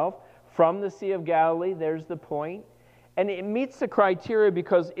yourself. From the Sea of Galilee, there's the point. And it meets the criteria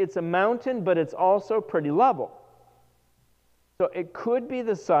because it's a mountain, but it's also pretty level. So it could be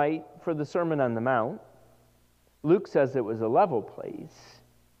the site for the Sermon on the Mount. Luke says it was a level place.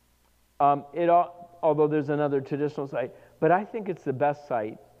 Although there's another traditional site, but I think it's the best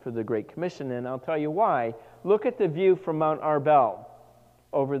site for the Great Commission, and I'll tell you why. Look at the view from Mount Arbel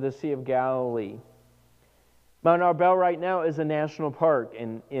over the Sea of Galilee. Mount Arbel right now is a national park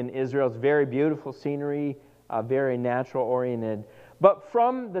in Israel. It's very beautiful scenery, very natural-oriented. But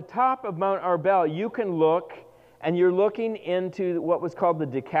from the top of Mount Arbel, you can look, and you're looking into what was called the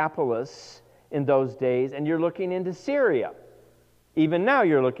Decapolis in those days, and you're looking into Syria. Even now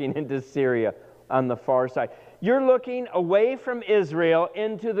you're looking into Syria on the far side. You're looking away from Israel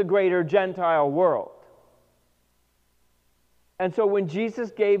into the greater Gentile world. And so when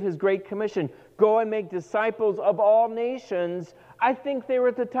Jesus gave his Great Commission, go and make disciples of all nations, I think they were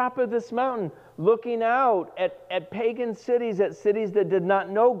at the top of this mountain looking out at pagan cities, at cities that did not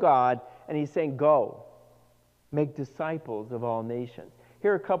know God, and he's saying, go, make disciples of all nations.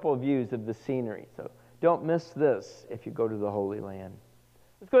 Here are a couple of views of the scenery, so don't miss this if you go to the Holy Land.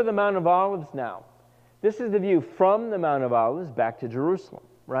 Let's go to the Mount of Olives now. This is the view from the Mount of Olives back to Jerusalem,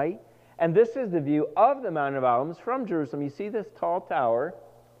 right? And this is the view of the Mount of Olives from Jerusalem. You see this tall tower?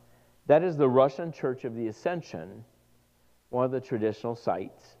 That is the Russian Church of the Ascension, one of the traditional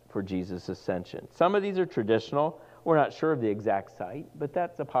sites for Jesus' ascension. Some of these are traditional. We're not sure of the exact site, but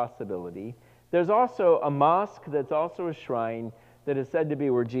that's a possibility. There's also a mosque that's also a shrine that is said to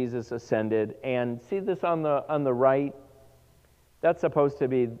be where Jesus ascended. And see this on the right? That's supposed to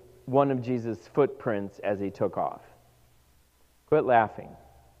be one of Jesus' footprints as he took off. Quit laughing.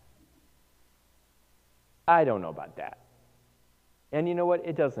 I don't know about that. And you know what?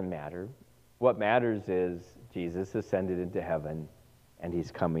 It doesn't matter. What matters is Jesus ascended into heaven and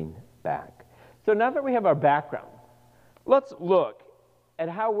he's coming back. So now that we have our background, let's look at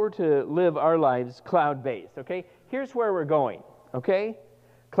how we're to live our lives cloud-based, okay? Here's where we're going, okay?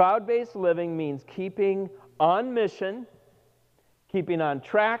 Cloud-based living means keeping on mission, keeping on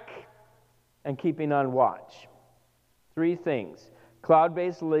track, and keeping on watch. 3 things.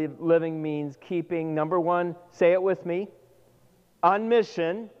 Cloud-based living means keeping, number 1, say it with me, on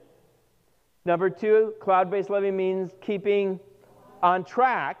mission. Number 2, cloud-based living means keeping on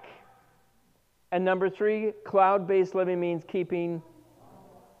track. And number 3, cloud-based living means keeping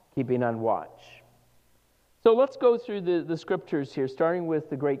on watch. So let's go through the scriptures here, starting with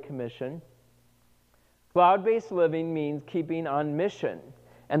the Great Commission. Cloud-based living means keeping on mission.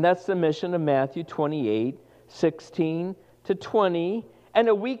 And that's the mission of Matthew 28:16 to 20. And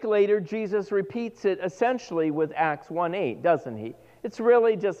a week later, Jesus repeats it essentially with Acts 1:8, doesn't he? It's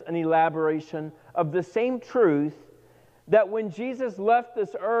really just an elaboration of the same truth that when Jesus left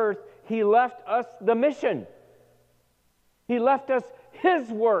this earth, he left us the mission. He left us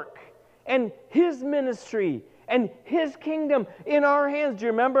his work and his ministry and his kingdom in our hands. Do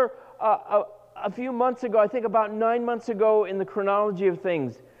you remember a few months ago, I think about 9 months ago in the chronology of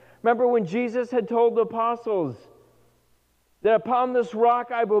things, remember when Jesus had told the apostles that upon this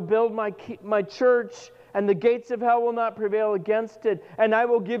rock I will build my church, and the gates of hell will not prevail against it, and I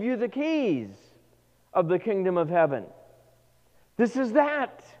will give you the keys of the kingdom of heaven. This is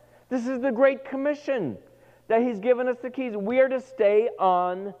that. This is the Great Commission, that he's given us the keys. We are to stay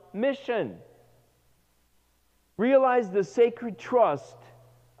on mission. Realize the sacred trust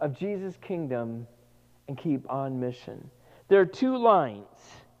of Jesus' kingdom and keep on mission. There are 2 lines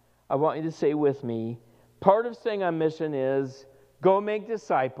I want you to say with me. Part of staying on mission is go make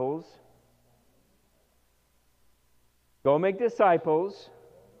disciples. Go make disciples.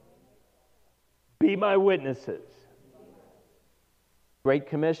 Be my witnesses. Great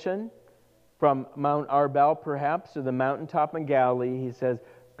Commission from Mount Arbel, perhaps, or the mountaintop in Galilee. He says,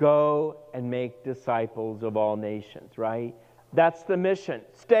 go and make disciples of all nations, right? That's the mission.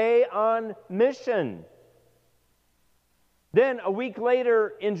 Stay on mission. Then a week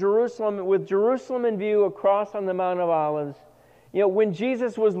later in Jerusalem, with Jerusalem in view across on the Mount of Olives, when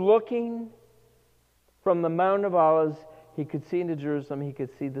Jesus was looking from the Mount of Olives, he could see into Jerusalem, he could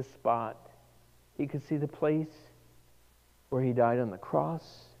see the spot. He could see the place where he died on the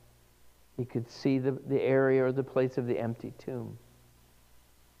cross. He could see the area or the place of the empty tomb.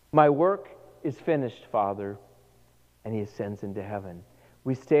 My work is finished, Father. And he ascends into heaven.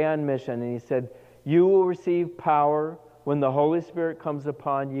 We stay on mission. And he said, you will receive power when the Holy Spirit comes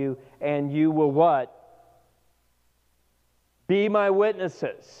upon you, and you will what? Be my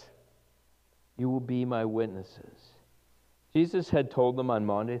witnesses. You will be my witnesses. Jesus had told them on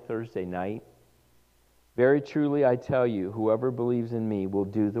Maundy, Thursday night, very truly I tell you, whoever believes in me will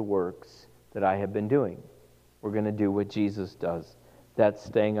do the works that I have been doing. We're going to do what Jesus does. That's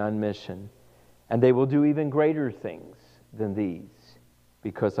staying on mission. And they will do even greater things than these,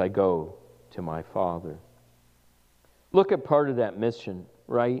 because I go to my Father. Look at part of that mission,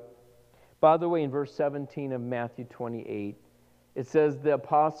 right? By the way, in verse 17 of Matthew 28, it says the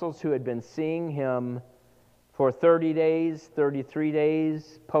apostles who had been seeing him for 30 days, 33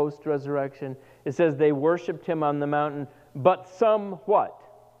 days post-resurrection, it says they worshiped him on the mountain, but some what?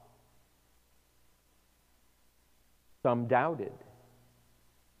 Some doubted.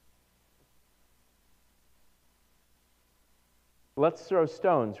 Let's throw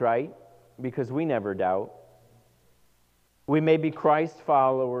stones, right? Because we never doubt. We may be Christ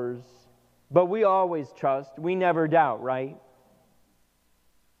followers, but we always trust. We never doubt, right?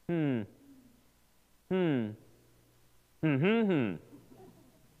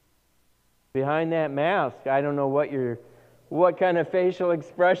 Behind that mask, I don't know what kind of facial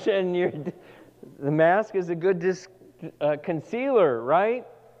expression the mask is a good concealer, right?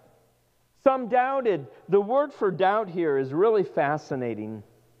 Some doubted. The word for doubt here is really fascinating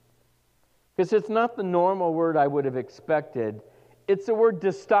because it's not the normal word I would have expected. It's the word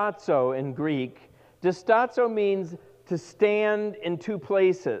distazo in Greek. Distazo means to stand in 2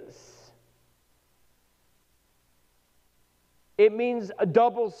 places. It means a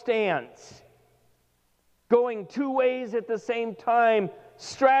double stance, going 2 ways at the same time,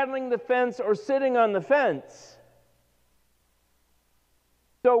 straddling the fence or sitting on the fence.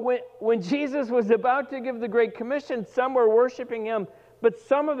 So when Jesus was about to give the Great Commission, some were worshiping him, but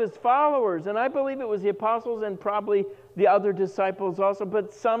some of his followers, and I believe it was the apostles and probably the other disciples also,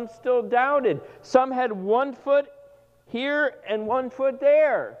 but some still doubted. Some had 1 foot here and 1 foot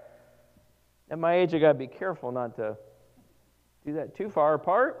there. At my age, I got to be careful not to do that too far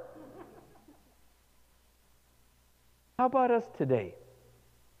apart. How about us today?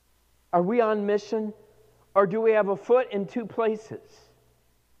 Are we on mission, or do we have a foot in 2 places?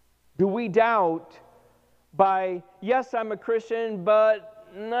 Do we doubt by, yes, I'm a Christian, but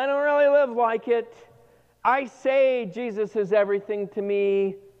I don't really live like it. I say Jesus is everything to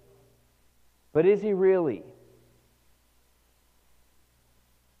me, but is he really?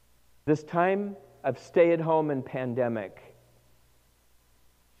 This time of stay-at-home and pandemic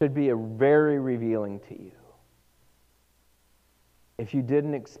should be very revealing to you. if you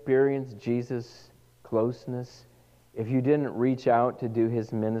didn't experience Jesus' closeness, if you didn't reach out to do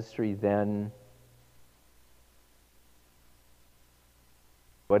his ministry, then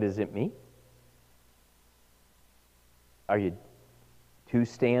what does it mean? Are you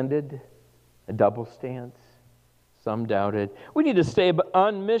two-standed, a double stance? Some doubted. We need to stay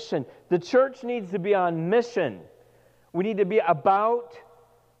on mission. The church needs to be on mission. We need to be about,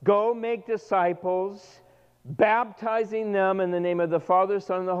 go make disciples, baptizing them in the name of the Father,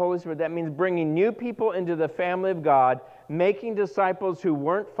 Son, and the Holy Spirit. That means bringing new people into the family of God, making disciples who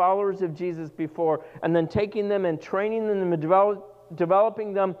weren't followers of Jesus before, and then taking them and training them and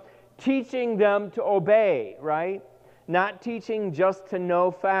developing them, teaching them to obey, right? Not teaching just to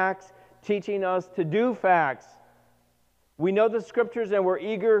know facts, teaching us to do facts. We know the scriptures and we're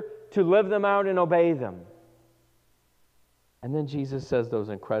eager to live them out and obey them. And then Jesus says those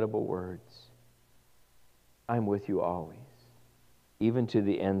incredible words, I'm with you always, even to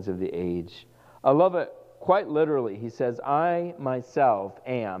the ends of the age. I love it quite literally. He says, I myself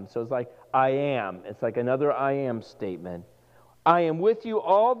am. So it's like, I am. It's like another I am statement. I am with you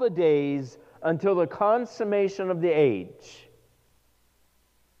all the days until the consummation of the age.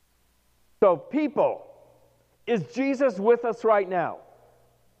 So people, is Jesus with us right now?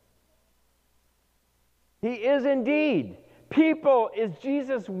 He is indeed. People, is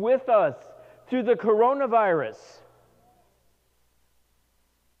Jesus with us through the coronavirus?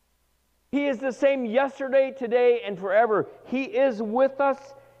 He is the same yesterday, today, and forever. He is with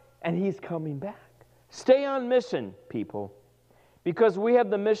us, and He's coming back. Stay on mission, people, because we have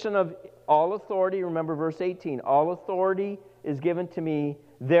the mission of all authority. Remember verse 18, all authority is given to me,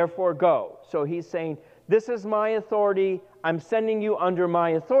 therefore go. So He's saying, this is my authority, I'm sending you under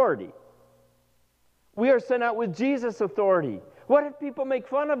my authority. We are sent out with Jesus' authority. What if people make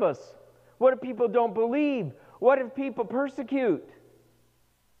fun of us? What if people don't believe? What if people persecute?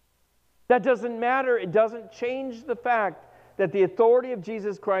 That doesn't matter. It doesn't change the fact that the authority of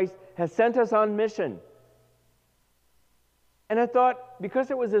Jesus Christ has sent us on mission. And I thought,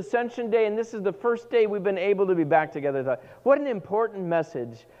 because it was Ascension Day and this is the first day we've been able to be back together, I thought, what an important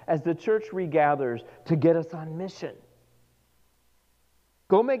message as the church regathers to get us on mission.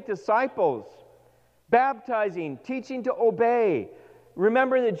 Go make disciples, baptizing, teaching to obey,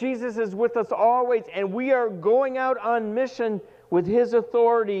 remembering that Jesus is with us always, and we are going out on mission with His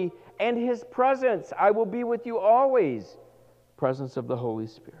authority and His presence. I will be with you always. Presence of the Holy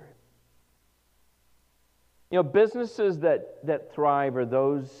Spirit. You know, businesses that thrive are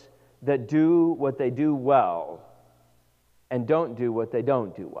those that do what they do well and don't do what they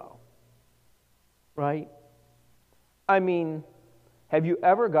don't do well. Right? I mean, have you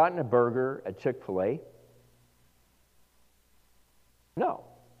ever gotten a burger at Chick-fil-A? No,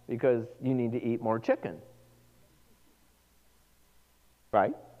 because you need to eat more chicken.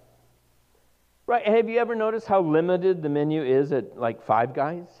 Right? Right. Have you ever noticed how limited the menu is at like Five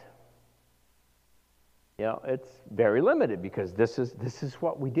Guys? You know, it's very limited because this is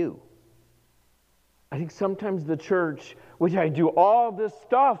what we do. I think sometimes the church, which I do all this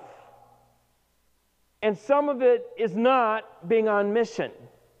stuff, and some of it is not being on mission.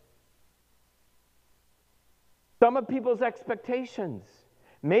 Some of people's expectations,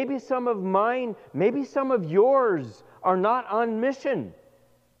 maybe some of mine, maybe some of yours are not on mission.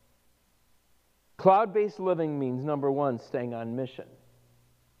 Cloud-based living means, number one, staying on mission.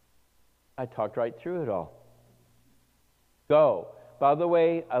 I talked right through it all. Go. By the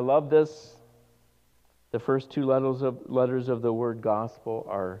way, I love this. The first two letters of the word gospel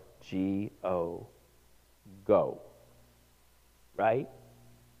are G-O. Go. Right?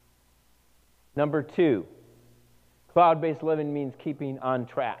 Number two, cloud-based living means keeping on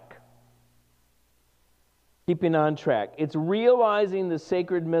track. Keeping on track. It's realizing the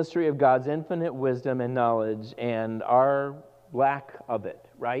sacred mystery of God's infinite wisdom and knowledge and our lack of it,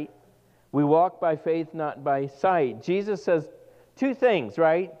 right? We walk by faith, not by sight. Jesus says two things,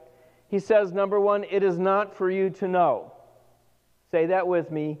 right? He says, number one, it is not for you to know. Say that with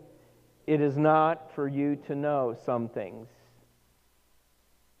me. It is not for you to know some things.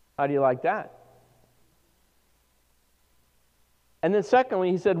 How do you like that? And then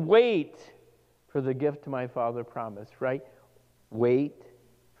secondly, he said, wait for the gift my Father promised, right? Wait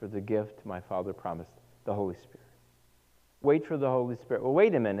for the gift my Father promised, the Holy Spirit. Wait for the Holy Spirit. Well,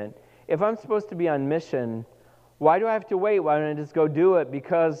 wait a minute. If I'm supposed to be on mission, why do I have to wait? Why don't I just go do it?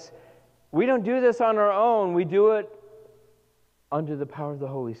 Because we don't do this on our own. We do it under the power of the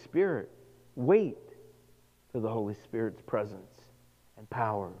Holy Spirit. Wait for the Holy Spirit's presence and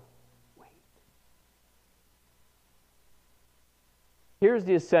power. Wait. Here's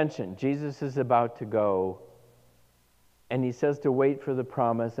the ascension. Jesus is about to go And he says to wait for the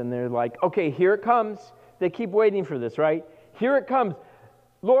promise, and they're like, okay, here it comes. They keep waiting for this, right? Here it comes.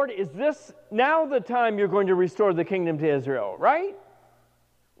 Lord, is this now the time you're going to restore the kingdom to Israel, right?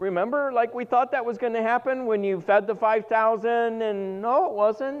 Remember, like we thought that was going to happen when you fed the 5,000, and no, it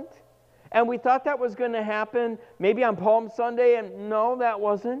wasn't. And we thought that was going to happen maybe on Palm Sunday, and no, that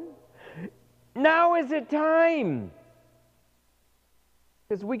wasn't. Now is it time?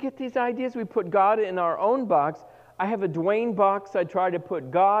 Because we get these ideas, we put God in our own box. I have a Dwayne box I try to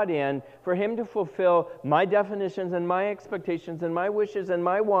put God in for him to fulfill my definitions and my expectations and my wishes and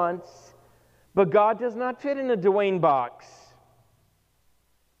my wants. But God does not fit in a Dwayne box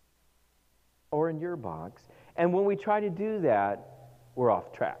or in your box. And when we try to do that, we're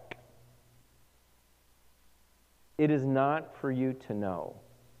off track. It is not for you to know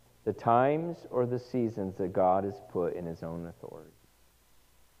the times or the seasons that God has put in his own authority.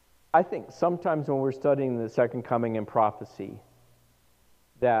 I think sometimes when we're studying the second coming and prophecy,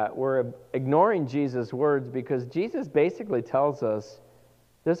 that we're ignoring Jesus' words because Jesus basically tells us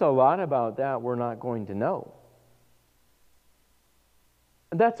there's a lot about that we're not going to know.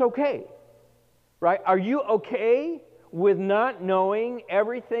 And that's okay, right? Are you okay with not knowing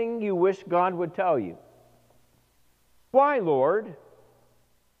everything you wish God would tell you? Why, Lord?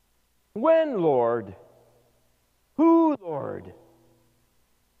 When, Lord? Who, Lord?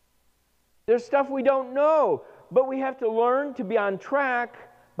 There's stuff we don't know, but we have to learn to be on track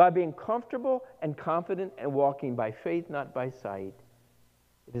by being comfortable and confident and walking by faith, not by sight.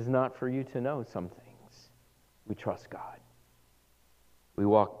 It is not for you to know some things. We trust God. We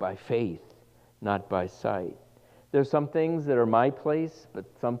walk by faith, not by sight. There's some things that are my place, but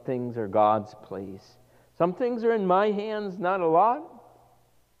some things are God's place. Some things are in my hands, not a lot.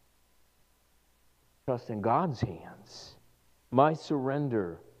 Trust in God's hands. My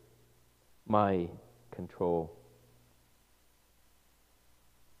surrender, my control.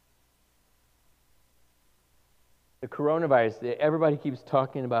 The coronavirus, everybody keeps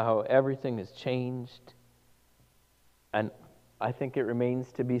talking about how everything has changed. And I think it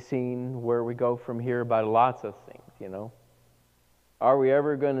remains to be seen where we go from here about lots of things, you know. Are we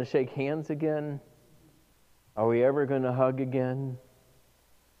ever going to shake hands again? Are we ever going to hug again?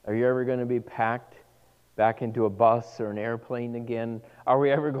 Are you ever going to be packed back into a bus or an airplane again? Are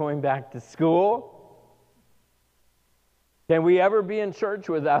we ever going back to school? Can we ever be in church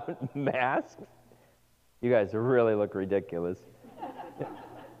without masks? You guys really look ridiculous.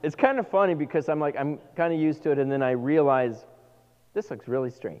 It's kind of funny because I'm kind of used to it, and then I realize this looks really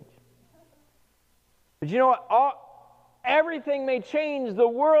strange. But you know what? Everything may change. The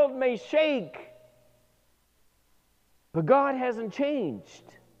world may shake. But God hasn't changed.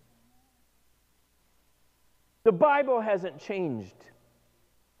 The Bible hasn't changed.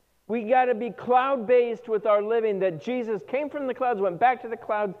 We got to be cloud-based with our living, that Jesus came from the clouds, went back to the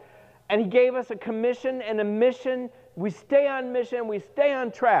clouds, and he gave us a commission and a mission. We stay on mission. We stay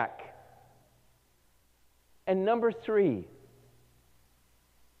on track. And number 3,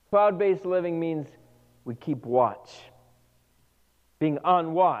 cloud-based living means we keep watch. Being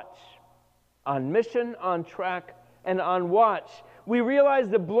on watch, on mission, on track, and on watch. We realize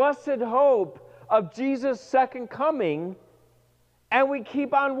the blessed hope of Jesus' second coming, and we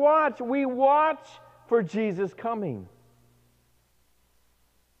keep on watch. We watch for Jesus' coming.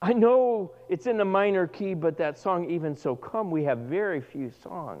 I know it's in a minor key, but that song, Even So Come, we have very few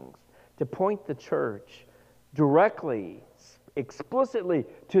songs to point the church directly, explicitly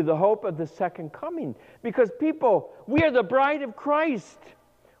to the hope of the second coming. Because people, we are the bride of Christ.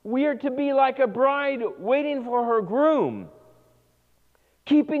 We are to be like a bride waiting for her groom,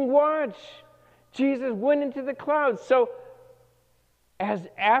 keeping watch. Jesus went into the clouds. So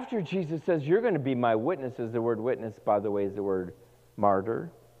after Jesus says, you're going to be my witnesses, the word witness, by the way, is the word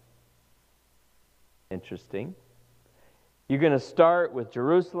martyr. Interesting. You're going to start with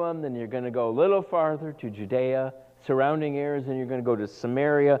Jerusalem, then you're going to go a little farther to Judea, surrounding areas, and you're going to go to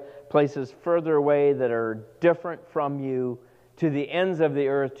Samaria, places further away that are different from you, to the ends of the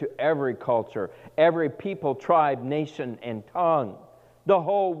earth, to every culture, every people, tribe, nation, and tongue, the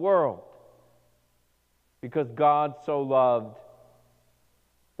whole world. Because God so loved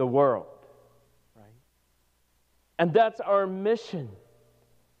the world, right? And that's our mission.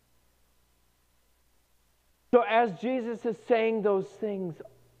 So as Jesus is saying those things,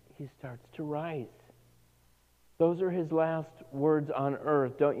 he starts to rise. Those are his last words on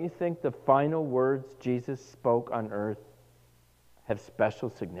earth. Don't you think the final words Jesus spoke on earth have special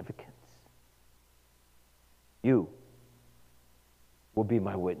significance? You will be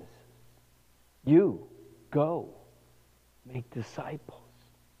my witnesses. You go make disciples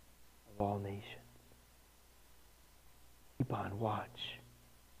of all nations. Keep on watch.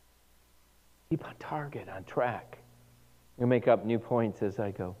 Keep on target, on track. You'll make up new points as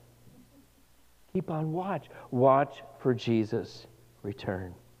I go. Keep on watch. Watch for Jesus'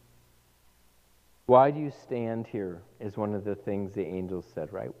 return. Why do you stand here is one of the things the angels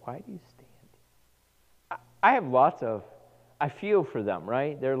said, right? Why do you stand? I have I feel for them,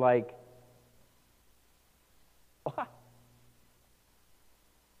 right? They're like, what?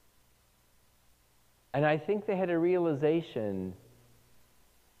 And I think they had a realization,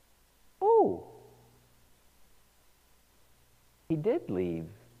 oh, he did leave.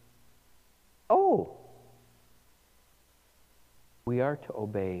 Oh, we are to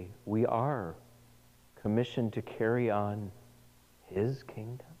obey. We are commissioned to carry on his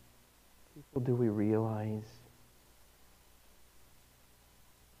kingdom. People, do we realize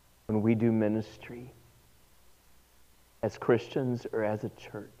when we do ministry as Christians or as a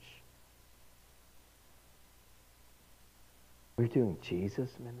church, we're doing Jesus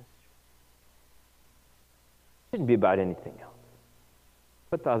ministry? It shouldn't be about anything else.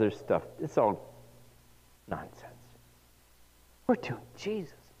 But the other stuff, it's all nonsense. We're doing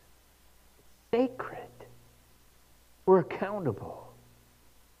Jesus. It's sacred. We're accountable.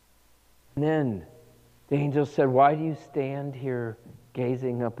 And then the angel said, why do you stand here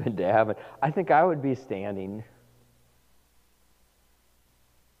gazing up into heaven? I think I would be standing.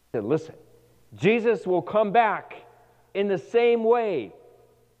 He said, listen, Jesus will come back in the same way.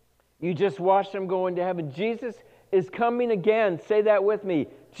 You just watched him go into heaven. Jesus is coming again. Say that with me.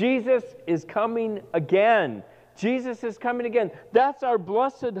 Jesus is coming again. Jesus is coming again. That's our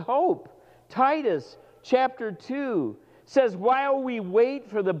blessed hope. Titus chapter 2 says, while we wait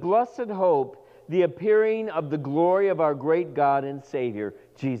for the blessed hope, the appearing of the glory of our great God and Savior,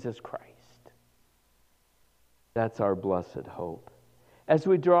 Jesus Christ. That's our blessed hope. As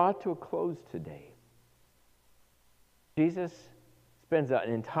we draw to a close today, Jesus spends an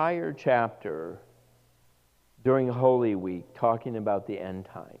entire chapter during Holy Week talking about the end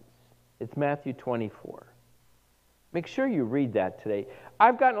times. It's Matthew 24. Make sure you read that today.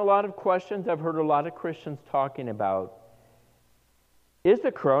 I've gotten a lot of questions. I've heard a lot of Christians talking about, is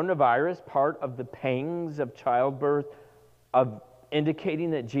the coronavirus part of the pangs of childbirth, of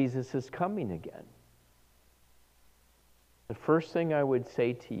indicating that Jesus is coming again? The first thing I would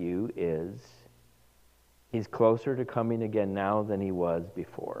say to you is, he's closer to coming again now than he was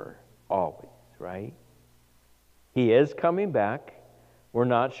before. Always, right? He is coming back. We're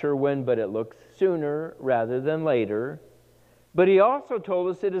not sure when, but it looks sooner rather than later. But he also told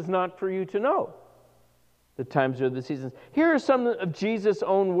us it is not for you to know the times or the seasons. Here are some of Jesus'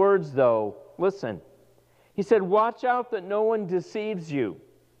 own words, though. Listen. He said, watch out that no one deceives you.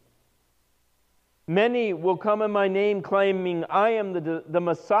 Many will come in my name claiming I am the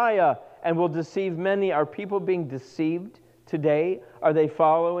Messiah and will deceive many. Are people being deceived today? Are they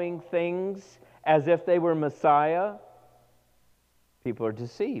following things as if they were Messiah? People are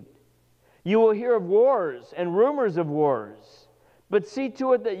deceived. You will hear of wars and rumors of wars, but see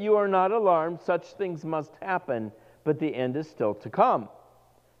to it that you are not alarmed. Such things must happen, but the end is still to come.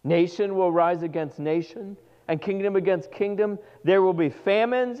 Nation will rise against nation, and kingdom against kingdom. There will be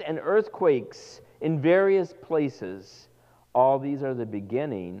famines and earthquakes in various places. All these are the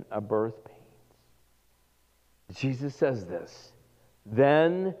beginning of birth pains. Jesus says this,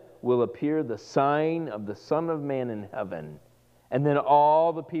 then will appear the sign of the Son of Man in heaven, and then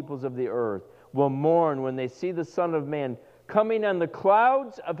all the peoples of the earth will mourn when they see the Son of Man coming on the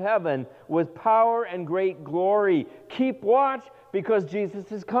clouds of heaven with power and great glory. Keep watch, because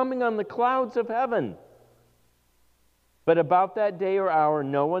Jesus is coming on the clouds of heaven. But about that day or hour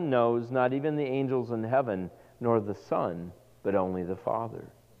no one knows, not even the angels in heaven, nor the Son, but only the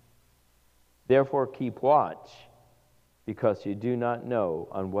Father. Therefore keep watch, because you do not know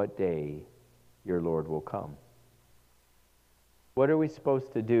on what day your Lord will come. What are we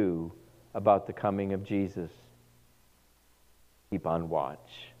supposed to do about the coming of Jesus? Keep on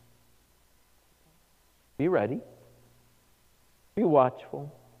watch. Be ready. Be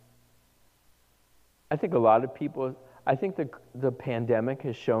watchful. I think a lot of people, I think the pandemic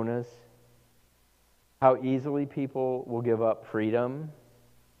has shown us how easily people will give up freedom.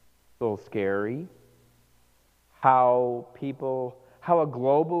 It's a little scary. How a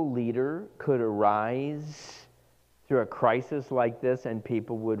global leader could arise through a crisis like this and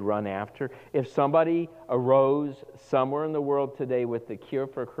people would run after. If somebody arose somewhere in the world today with the cure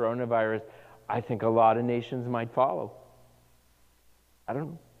for coronavirus, I think a lot of nations might follow. I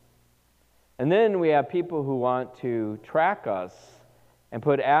don't know. And then we have people who want to track us and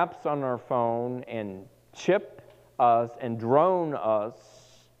put apps on our phone and chip us and drone us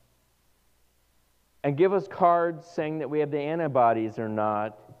and give us cards saying that we have the antibodies or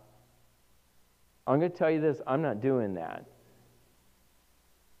not. I'm going to tell you this, I'm not doing that.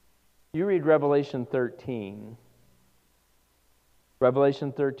 You read Revelation 13.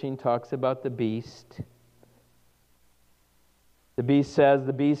 Revelation 13 talks about the beast. The beast says,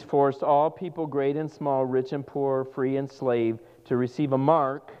 the beast forced all people, great and small, rich and poor, free and slave, to receive a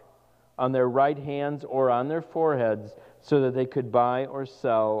mark on their right hands or on their foreheads so that they could buy or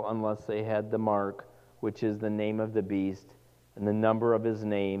sell unless they had the mark, which is the name of the beast and the number of his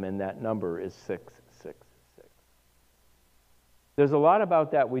name, and that number is 666. There's a lot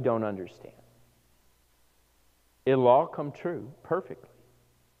about that we don't understand. It'll all come true perfectly.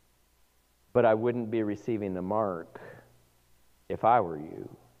 But I wouldn't be receiving the mark if I were you.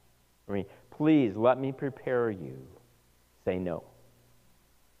 I mean, please let me prepare you. Say no.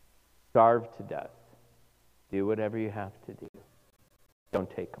 Starve to death. Do whatever you have to do. Don't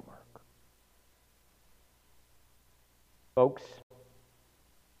take a mark. Folks,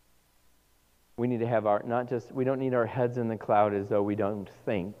 we need to have we don't need our heads in the cloud as though we don't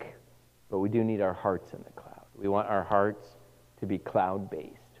think, but we do need our hearts in the cloud. We want our hearts to be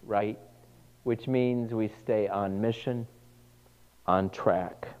cloud-based, right? Which means we stay on mission, on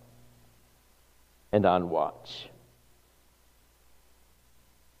track, and on watch.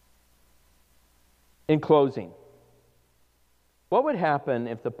 In closing, what would happen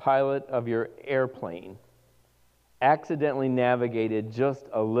if the pilot of your airplane accidentally navigated just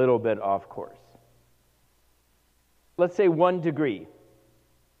a little bit off course? Let's say 1 degree.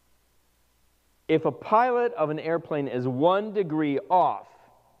 If a pilot of an airplane is 1 degree off,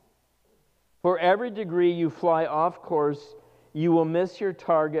 for every degree you fly off course, you will miss your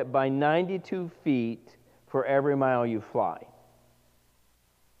target by 92 feet for every mile you fly.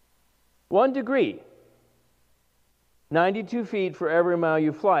 1 degree. 92 feet for every mile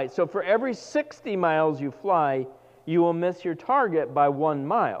you fly. So for every 60 miles you fly, you will miss your target by 1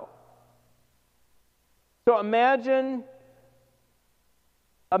 mile. So imagine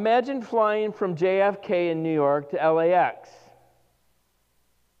flying from JFK in New York to LAX.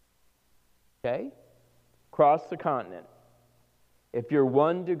 Okay? Across the continent. If you're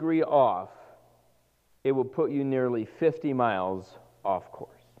 1 degree off, it will put you nearly 50 miles off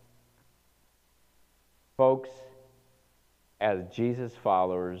course. Folks, as Jesus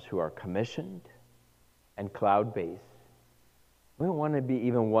followers who are commissioned and cloud-based, we don't want to be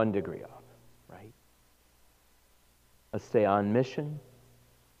even 1 degree off, right? Let's stay on mission,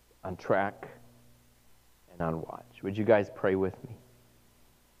 on track, and on watch. Would you guys pray with me?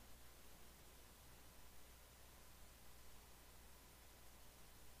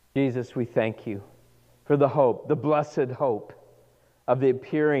 Jesus, we thank you for the hope, the blessed hope of the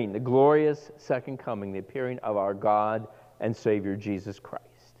appearing, the glorious second coming, the appearing of our God and Savior Jesus Christ.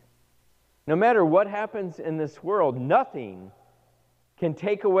 No matter what happens in this world, nothing can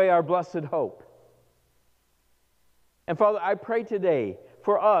take away our blessed hope. And Father, I pray today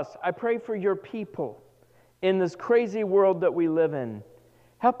for us, I pray for your people in this crazy world that we live in.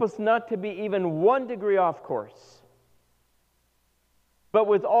 Help us not to be even 1 degree off course. But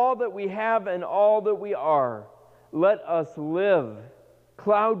with all that we have and all that we are, let us live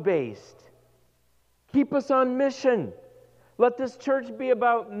cloud-based. Keep us on mission. Let this church be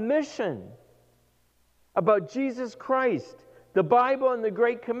about mission, about Jesus Christ, the Bible and the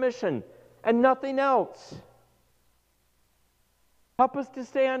Great Commission, and nothing else. Help us to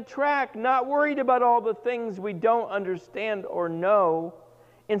stay on track, not worried about all the things we don't understand or know,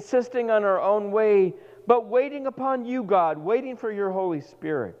 insisting on our own way, but waiting upon you, God, waiting for your Holy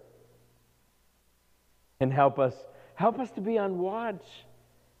Spirit. And help us to be on watch,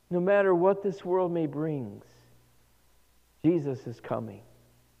 no matter what this world may bring. Jesus is coming.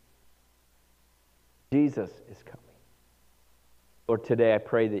 Jesus is coming. Lord, today I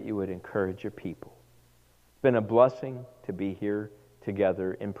pray that you would encourage your people. It's been a blessing to be here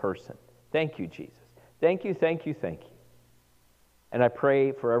together in person. Thank you, Jesus. Thank you, thank you, thank you. And I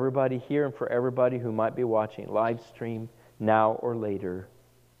pray for everybody here and for everybody who might be watching live stream now or later,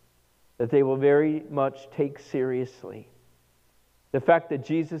 that they will very much take seriously the fact that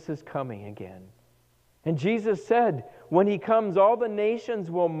Jesus is coming again. And Jesus said, when he comes, all the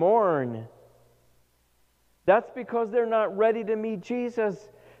nations will mourn. That's because they're not ready to meet Jesus.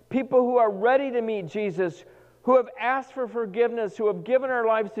 People who are ready to meet Jesus, who have asked for forgiveness, who have given our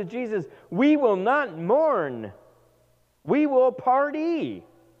lives to Jesus, we will not mourn. We will party.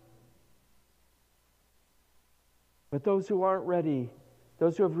 But those who aren't ready,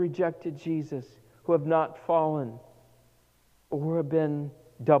 those who have rejected Jesus, who have not fallen, or who have been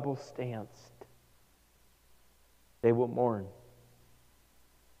double-stanced, they will mourn.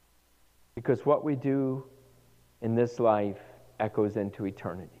 because what we do in this life echoes into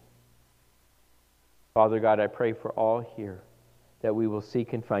eternity. Father God, I pray for all here that we will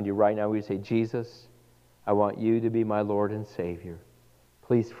seek and find you. Right now we say, Jesus, I want you to be my Lord and Savior.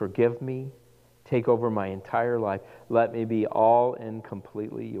 Please forgive me. Take over my entire life. Let me be all and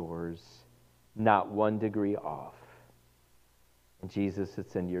completely yours, not 1 degree off. And Jesus,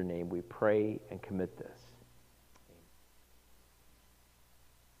 it's in your name we pray and commit this.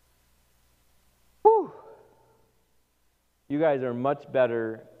 Whew. You guys are much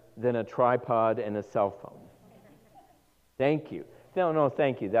better than a tripod and a cell phone. Thank you. No,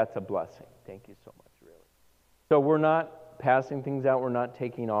 thank you. That's a blessing. Thank you so much, really. So we're not passing things out. We're not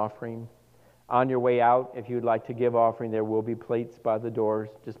taking offering. On your way out, if you'd like to give offering, there will be plates by the doors.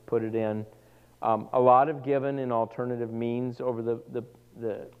 Just put it in. A lot have given in alternative means over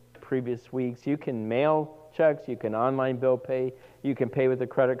the previous weeks. You can mail checks. You can online bill pay. You can pay with a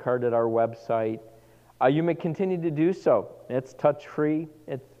credit card at our website. You may continue to do so. It's touch-free.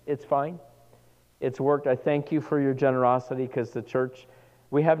 It's fine. It's worked. I thank you for your generosity, because the church,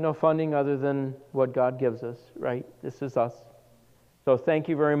 we have no funding other than what God gives us, right? This is us. So thank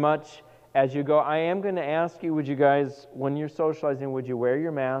you very much. As you go, I am going to ask you, would you guys, when you're socializing, would you wear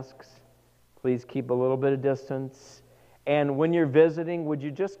your masks? Please keep a little bit of distance. And when you're visiting, would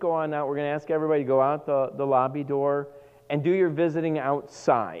you just go on out? We're going to ask everybody to go out the lobby door and do your visiting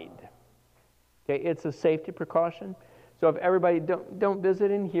outside. Okay, it's a safety precaution. So if everybody don't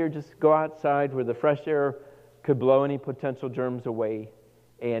visit in here, just go outside where the fresh air could blow any potential germs away,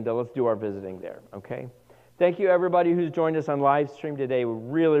 and let's do our visiting there, okay? Thank you, everybody who's joined us on live stream today. We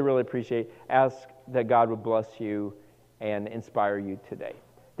really, really appreciate it. Ask that God would bless you and inspire you today.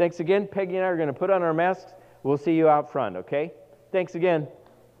 Thanks again. Peggy and I are going to put on our masks. We'll see you out front, okay? Thanks again.